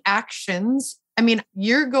taking actions. I mean,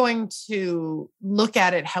 you're going to look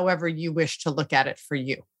at it however you wish to look at it for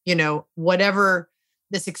you. You know, whatever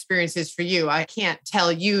this experience is for you. I can't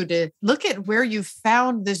tell you to look at where you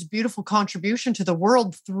found this beautiful contribution to the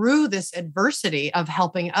world through this adversity of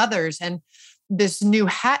helping others and this new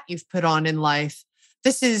hat you've put on in life.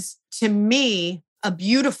 This is, to me, a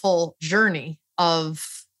beautiful journey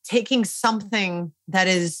of taking something that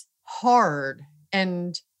is hard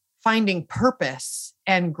and finding purpose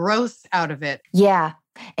and growth out of it. Yeah.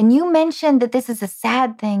 And you mentioned that this is a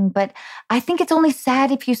sad thing, but I think it's only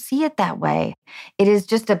sad if you see it that way. It is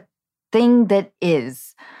just a thing that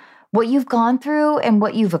is. What you've gone through and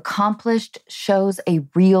what you've accomplished shows a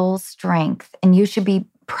real strength, and you should be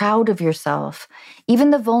proud of yourself.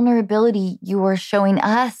 Even the vulnerability you are showing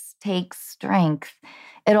us takes strength.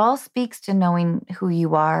 It all speaks to knowing who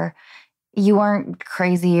you are. You aren't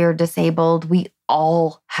crazy or disabled. We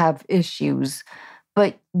all have issues,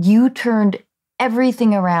 but you turned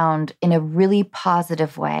everything around in a really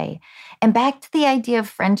positive way. And back to the idea of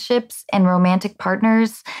friendships and romantic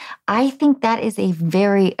partners, I think that is a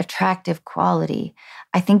very attractive quality.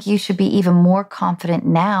 I think you should be even more confident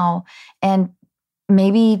now and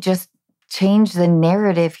maybe just change the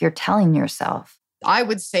narrative you're telling yourself. I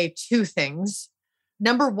would say two things.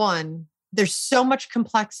 Number one, there's so much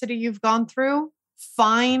complexity you've gone through.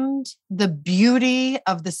 Find the beauty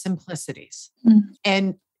of the simplicities.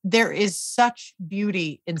 And there is such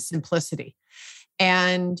beauty in simplicity.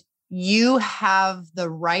 And you have the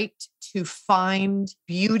right to find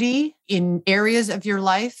beauty in areas of your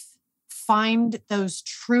life. Find those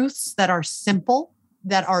truths that are simple,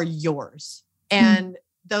 that are yours. And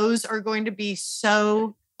those are going to be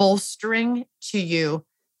so bolstering to you.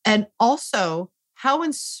 And also, how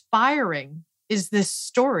inspiring is this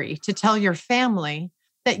story to tell your family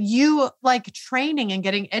that you like training and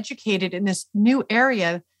getting educated in this new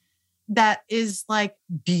area that is like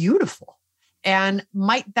beautiful. And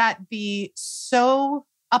might that be so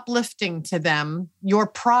uplifting to them, your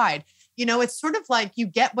pride. You know, it's sort of like you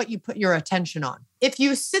get what you put your attention on. If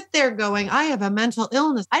you sit there going, I have a mental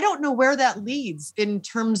illness, I don't know where that leads in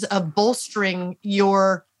terms of bolstering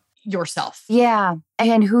yourself. Yeah.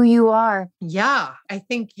 And who you are. Yeah. I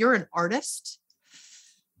think you're an artist.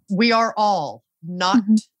 We are all not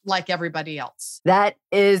like everybody else. That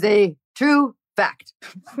is a true fact.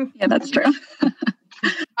 Yeah, that's true.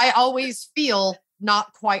 I always feel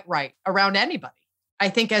not quite right around anybody. I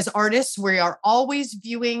think as artists, we are always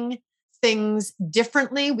viewing things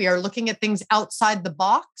differently. We are looking at things outside the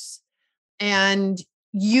box. And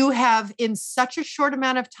you have, in such a short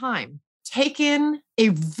amount of time, taken a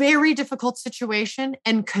very difficult situation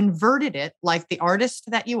and converted it, like the artist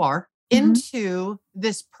that you are, into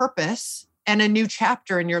this purpose and a new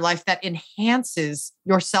chapter in your life that enhances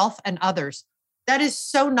yourself and others. That is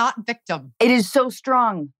so not victim. It is so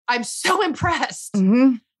strong. I'm so impressed.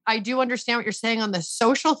 I do understand what you're saying on the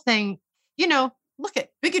social thing. You know, look at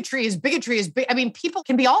bigotry is big. I mean, people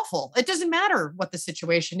can be awful. It doesn't matter what the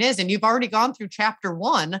situation is. And you've already gone through chapter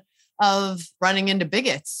 1 of running into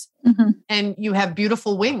bigots. And you have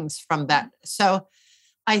beautiful wings from that. So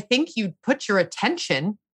I think you put your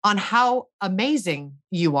attention on how amazing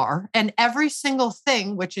you are and every single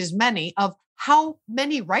thing, which is many, of how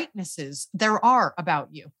many rightnesses there are about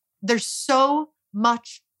you. There's so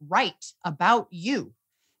much right about you.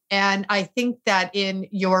 And I think that in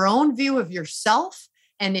your own view of yourself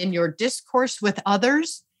and in your discourse with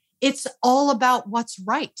others, it's all about what's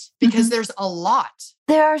right because there's a lot.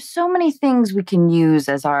 There are so many things we can use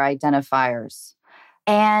as our identifiers.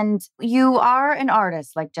 And you are an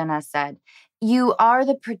artist, like Jenna said. You are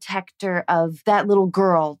the protector of that little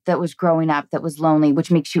girl that was growing up, that was lonely,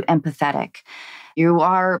 which makes you empathetic. You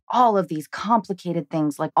are all of these complicated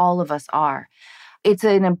things like all of us are. It's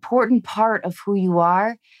an important part of who you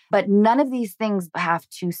are, but none of these things have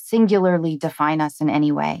to singularly define us in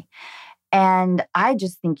any way. And I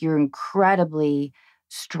just think you're incredibly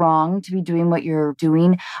strong to be doing what you're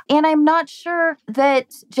doing. And I'm not sure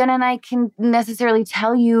that Jenna and I can necessarily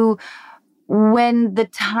tell you when the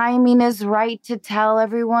timing is right to tell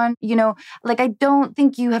everyone. I don't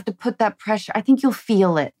think you have to put that pressure. I think you'll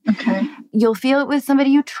feel it. Okay. You'll feel it with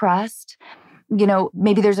somebody you trust.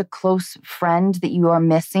 Maybe there's a close friend that you are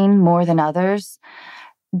missing more than others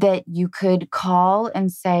that you could call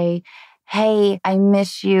and say, hey, I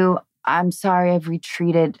miss you. I'm sorry I've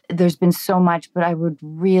retreated. There's been so much, but I would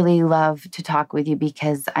really love to talk with you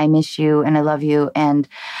because I miss you and I love you. And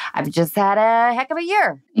I've just had a heck of a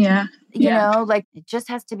year. Yeah. It just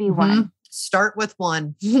has to be one. Start with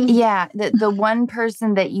one. Yeah. The one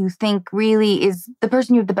person that you think really is the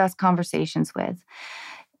person you have the best conversations with.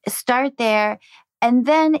 Start there. And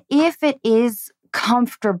then if it is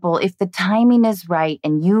comfortable, if the timing is right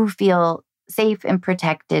and you feel safe and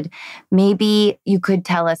protected, maybe you could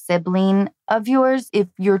tell a sibling of yours if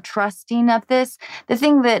you're trusting of this. The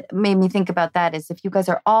thing that made me think about that is if you guys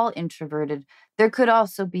are all introverted, there could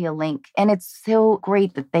also be a link. And it's so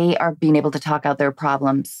great that they are being able to talk out their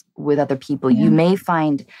problems with other people. Yeah. You may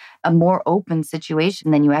find a more open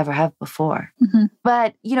situation than you ever have before.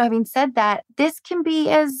 But, having said that, this can be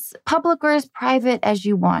as public or as private as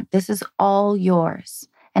you want. This is all yours.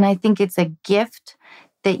 And I think it's a gift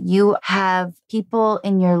that you have people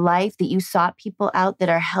in your life, that you sought people out that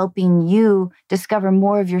are helping you discover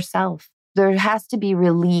more of yourself. There has to be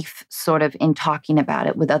relief sort of in talking about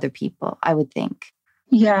it with other people, I would think.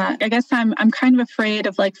 Yeah, I guess I'm kind of afraid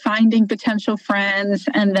of finding potential friends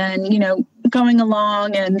and then, going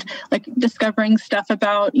along and discovering stuff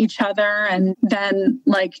about each other and then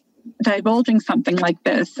divulging something like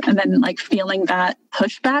this and then feeling that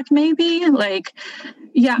pushback maybe.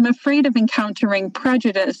 I'm afraid of encountering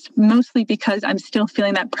prejudice, mostly because I'm still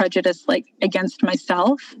feeling that prejudice against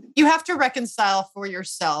myself. You have to reconcile for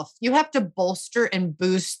yourself. You have to bolster and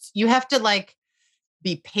boost. You have to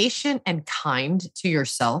be patient and kind to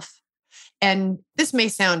yourself. And this may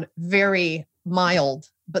sound very mild,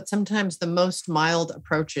 but sometimes the most mild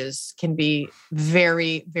approaches can be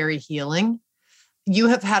very, very healing. You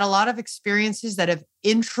have had a lot of experiences that have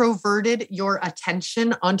introverted your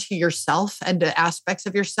attention onto yourself and to aspects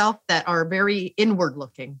of yourself that are very inward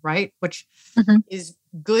looking, right? Which is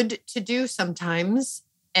good to do sometimes.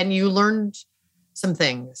 And you learned some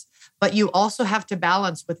things, but you also have to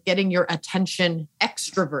balance with getting your attention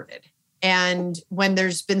extroverted. And when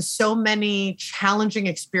there's been so many challenging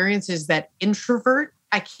experiences that introvert,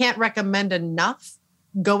 I can't recommend enough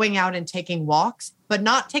going out and taking walks, but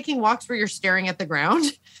not taking walks where you're staring at the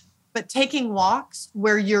ground, but taking walks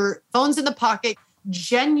where your phone's in the pocket,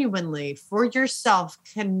 genuinely for yourself,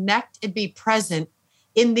 connect and be present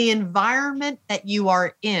in the environment that you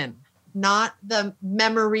are in, not the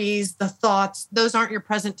memories, the thoughts. Those aren't your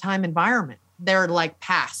present time environment. They're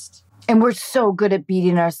past. And we're so good at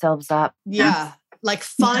beating ourselves up. Yeah.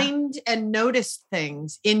 Find and notice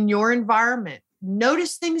things in your environment.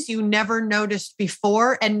 Notice things you never noticed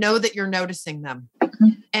before and know that you're noticing them.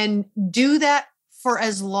 And do that for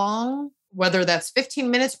as long, whether that's 15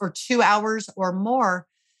 minutes or 2 hours or more,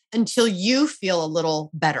 until you feel a little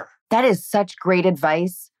better. That is such great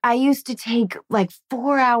advice. I used to take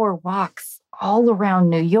 4-hour walks all around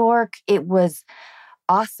New York. It was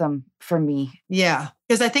awesome for me. Yeah,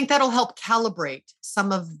 because I think that'll help calibrate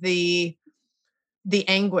some of the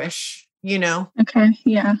anguish. Okay.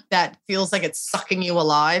 Yeah. That feels like it's sucking you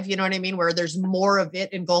alive. You know what I mean? Where there's more of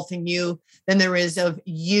it engulfing you than there is of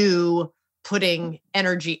you putting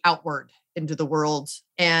energy outward into the world.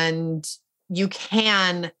 And you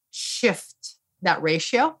can shift that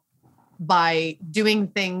ratio by doing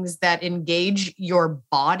things that engage your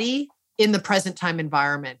body in the present time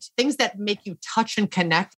environment. Things that make you touch and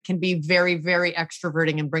connect can be very, very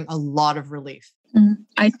extroverting and bring a lot of relief.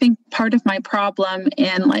 I think part of my problem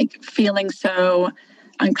in like feeling so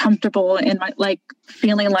uncomfortable in my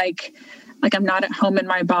feeling like I'm not at home in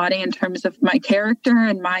my body in terms of my character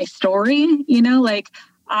and my story,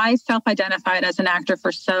 I self-identified as an actor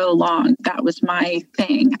for so long. That was my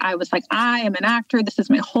thing. I was like, I am an actor. This is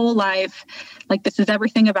my whole life. Like, this is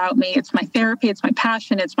everything about me. It's my therapy. It's my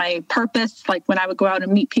passion. It's my purpose. Like, when I would go out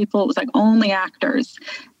and meet people, it was like only actors.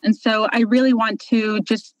 And so I really want to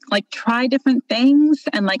just like try different things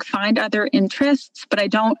and like find other interests, but I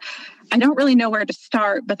don't really know where to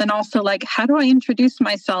start. But then also like, how do I introduce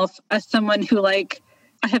myself as someone who like,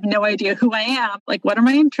 I have no idea who I am. Like, what are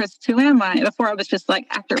my interests? Who am I? Before I was just like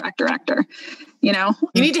actor, You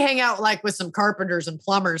need to hang out like with some carpenters and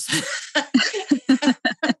plumbers.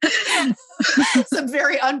 Some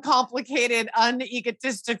very uncomplicated,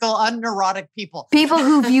 unegotistical, unneurotic people. People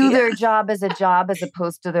who view their job as a job as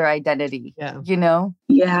opposed to their identity. Yeah.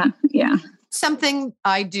 Yeah. Something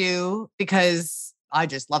I do because I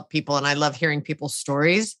just love people and I love hearing people's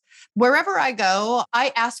stories. Wherever I go,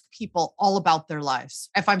 I ask people all about their lives.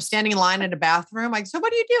 If I'm standing in line at a bathroom, so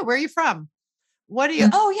what do you do? Where are you from? What are you?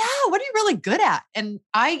 Oh yeah. What are you really good at? And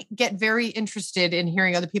I get very interested in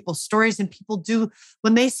hearing other people's stories, and people do,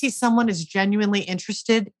 when they see someone is genuinely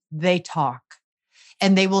interested, they talk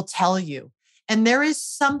and they will tell you. And there is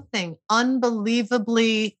something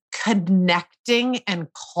unbelievably connecting and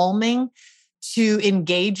calming to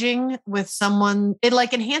engaging with someone. It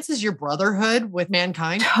like enhances your brotherhood with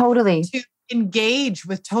mankind. Totally. To engage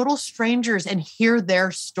with total strangers and hear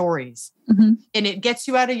their stories. Mm-hmm. And it gets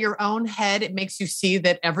you out of your own head. It makes you see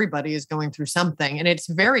that everybody is going through something. And it's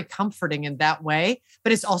very comforting in that way,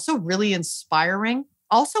 but it's also really inspiring.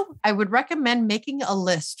 Also, I would recommend making a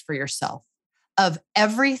list for yourself of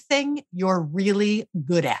everything you're really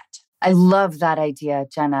good at. I love that idea,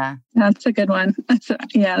 Jenna. That's a good one. That's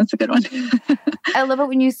a good one. I love it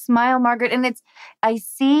when you smile, Margaret. And I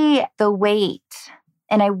see the weight,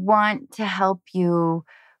 and I want to help you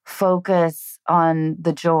focus on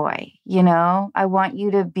the joy. I want you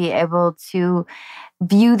to be able to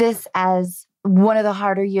view this as one of the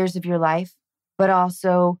harder years of your life, but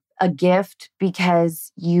also a gift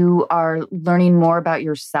because you are learning more about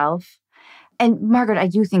yourself. And Margaret, I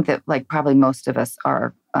do think that like probably most of us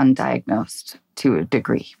are undiagnosed to a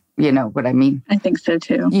degree. You know what I mean? I think so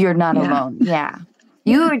too. You're not alone. Yeah.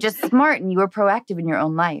 You were just smart and you were proactive in your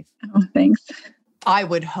own life. Oh, thanks. I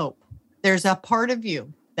would hope there's a part of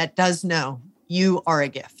you that does know you are a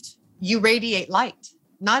gift. You radiate light.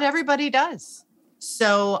 Not everybody does.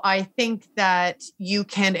 So I think that you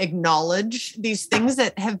can acknowledge these things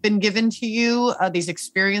that have been given to you, these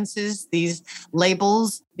experiences, these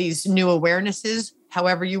labels, these new awarenesses,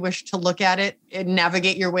 however you wish to look at it, and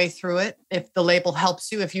navigate your way through it. If the label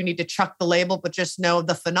helps you, if you need to chuck the label, but just know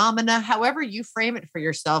the phenomena, however you frame it for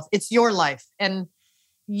yourself, it's your life. And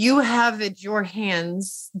you have at your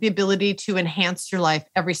hands the ability to enhance your life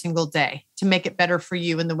every single day, to make it better for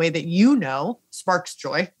you in the way that sparks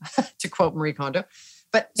joy, to quote Marie Kondo,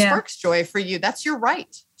 but sparks joy for you. That's your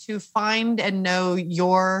right to find and know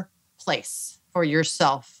your place for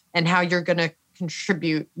yourself and how you're going to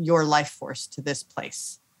contribute your life force to this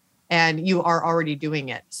place. And you are already doing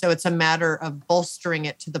it. So it's a matter of bolstering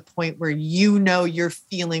it to the point where you're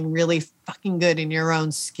feeling really fucking good in your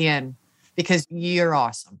own skin. Because you're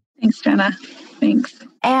awesome. Thanks, Jenna. Thanks.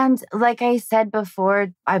 And like I said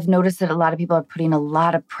before, I've noticed that a lot of people are putting a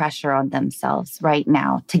lot of pressure on themselves right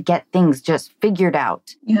now to get things just figured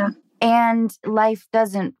out. Yeah. And life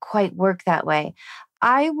doesn't quite work that way.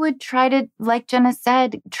 I would try to, like Jenna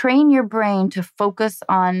said, train your brain to focus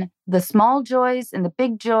on the small joys and the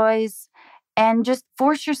big joys and just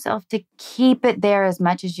force yourself to keep it there as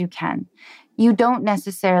much as you can. You don't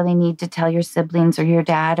necessarily need to tell your siblings or your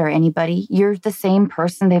dad or anybody. You're the same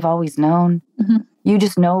person they've always known. Mm-hmm. You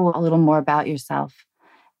just know a little more about yourself.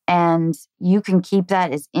 And you can keep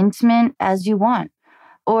that as intimate as you want.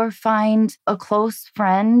 Or find a close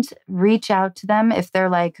friend, reach out to them. If they're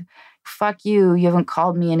like, fuck you haven't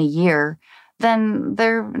called me in a year, then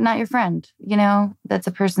they're not your friend. That's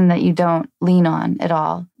a person that you don't lean on at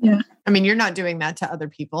all. Yeah. I mean, you're not doing that to other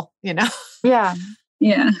people, Yeah.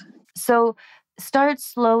 Yeah. So start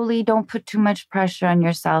slowly. Don't put too much pressure on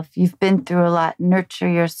yourself. You've been through a lot. Nurture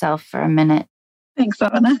yourself for a minute. Thanks,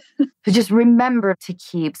 Anna. But just remember to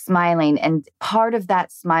keep smiling. And part of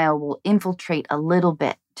that smile will infiltrate a little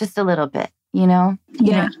bit, just a little bit, Yeah.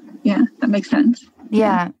 Yeah. That makes sense.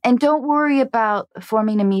 Yeah. And don't worry about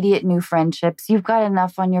forming immediate new friendships. You've got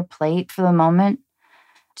enough on your plate for the moment.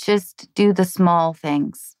 Just do the small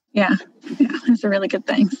things. Yeah, it's a really good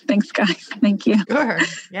thing. Thanks, guys. Thank you. Sure.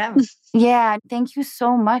 Yeah. Yeah, thank you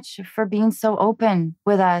so much for being so open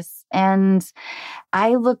with us. And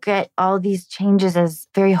I look at all these changes as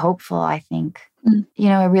very hopeful, I think. You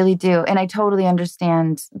know, I really do. And I totally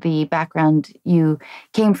understand the background you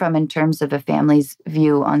came from in terms of a family's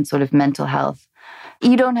view on sort of mental health.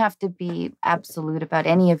 You don't have to be absolute about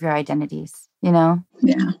any of your identities, you know?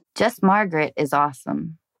 Yeah. Just Margaret is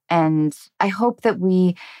awesome. And I hope that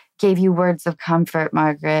we gave you words of comfort,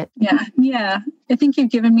 Margaret. Yeah. I think you've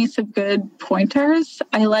given me some good pointers.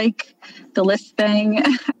 I like the list thing.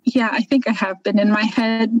 Yeah, I think I have been in my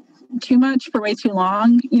head too much for way too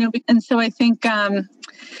long, you know, and so I think,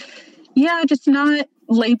 just not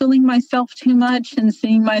labeling myself too much and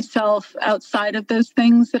seeing myself outside of those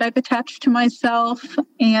things that I've attached to myself.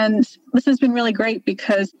 And this has been really great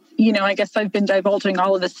because, you know, I guess I've been divulging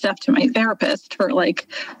all of this stuff to my therapist for like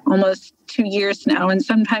almost 2 years now. And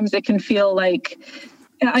sometimes it can feel like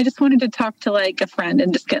I just wanted to talk to like a friend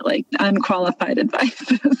and just get like unqualified advice.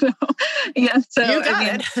 So this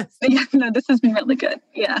has been really good.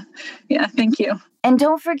 Yeah. Thank you. And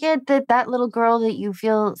don't forget that little girl that you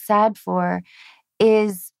feel sad for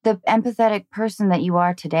is the empathetic person that you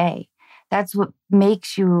are today. That's what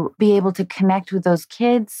makes you be able to connect with those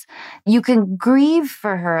kids. You can grieve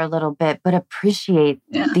for her a little bit, but appreciate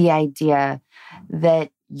the idea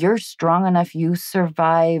that you're strong enough. You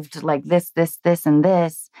survived like this, and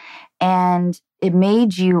this. And it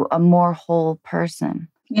made you a more whole person.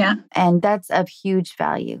 Yeah. And that's of huge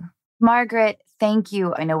value. Margaret, thank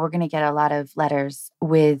you. I know we're going to get a lot of letters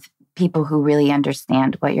with people who really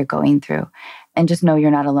understand what you're going through. And just know you're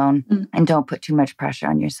not alone and don't put too much pressure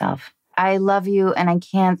on yourself. I love you and I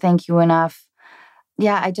can't thank you enough.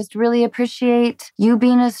 Yeah, I just really appreciate you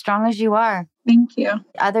being as strong as you are. Thank you.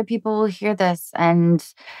 Other people will hear this and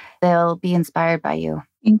they'll be inspired by you.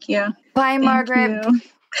 Thank you. Bye, Margaret. You.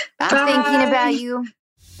 I'm thinking about you.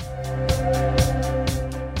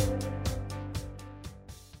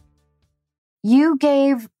 You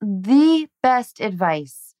gave the best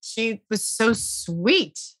advice. She was so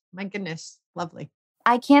sweet. My goodness. Lovely.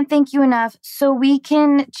 I can't thank you enough. So we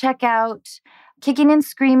can check out Kicking and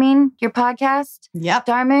Screaming, your podcast. Yep.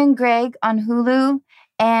 Dharma and Greg on Hulu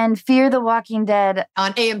and Fear the Walking Dead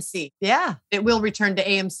on AMC. Yeah. It will return to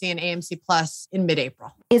AMC and AMC Plus in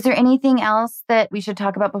mid-April. Is there anything else that we should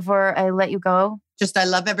talk about before I let you go? Just I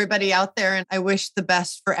love everybody out there and I wish the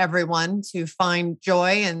best for everyone to find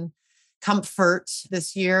joy and comfort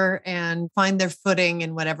this year and find their footing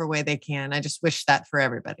in whatever way they can. I just wish that for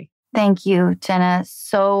everybody. Thank you, Jenna,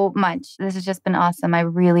 so much. This has just been awesome. I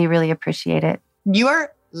really, really appreciate it. You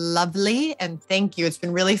are lovely and thank you. It's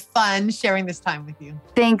been really fun sharing this time with you.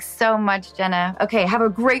 Thanks so much, Jenna. Okay, have a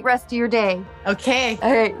great rest of your day. Okay.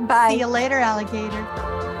 All right, bye. See you later, alligator.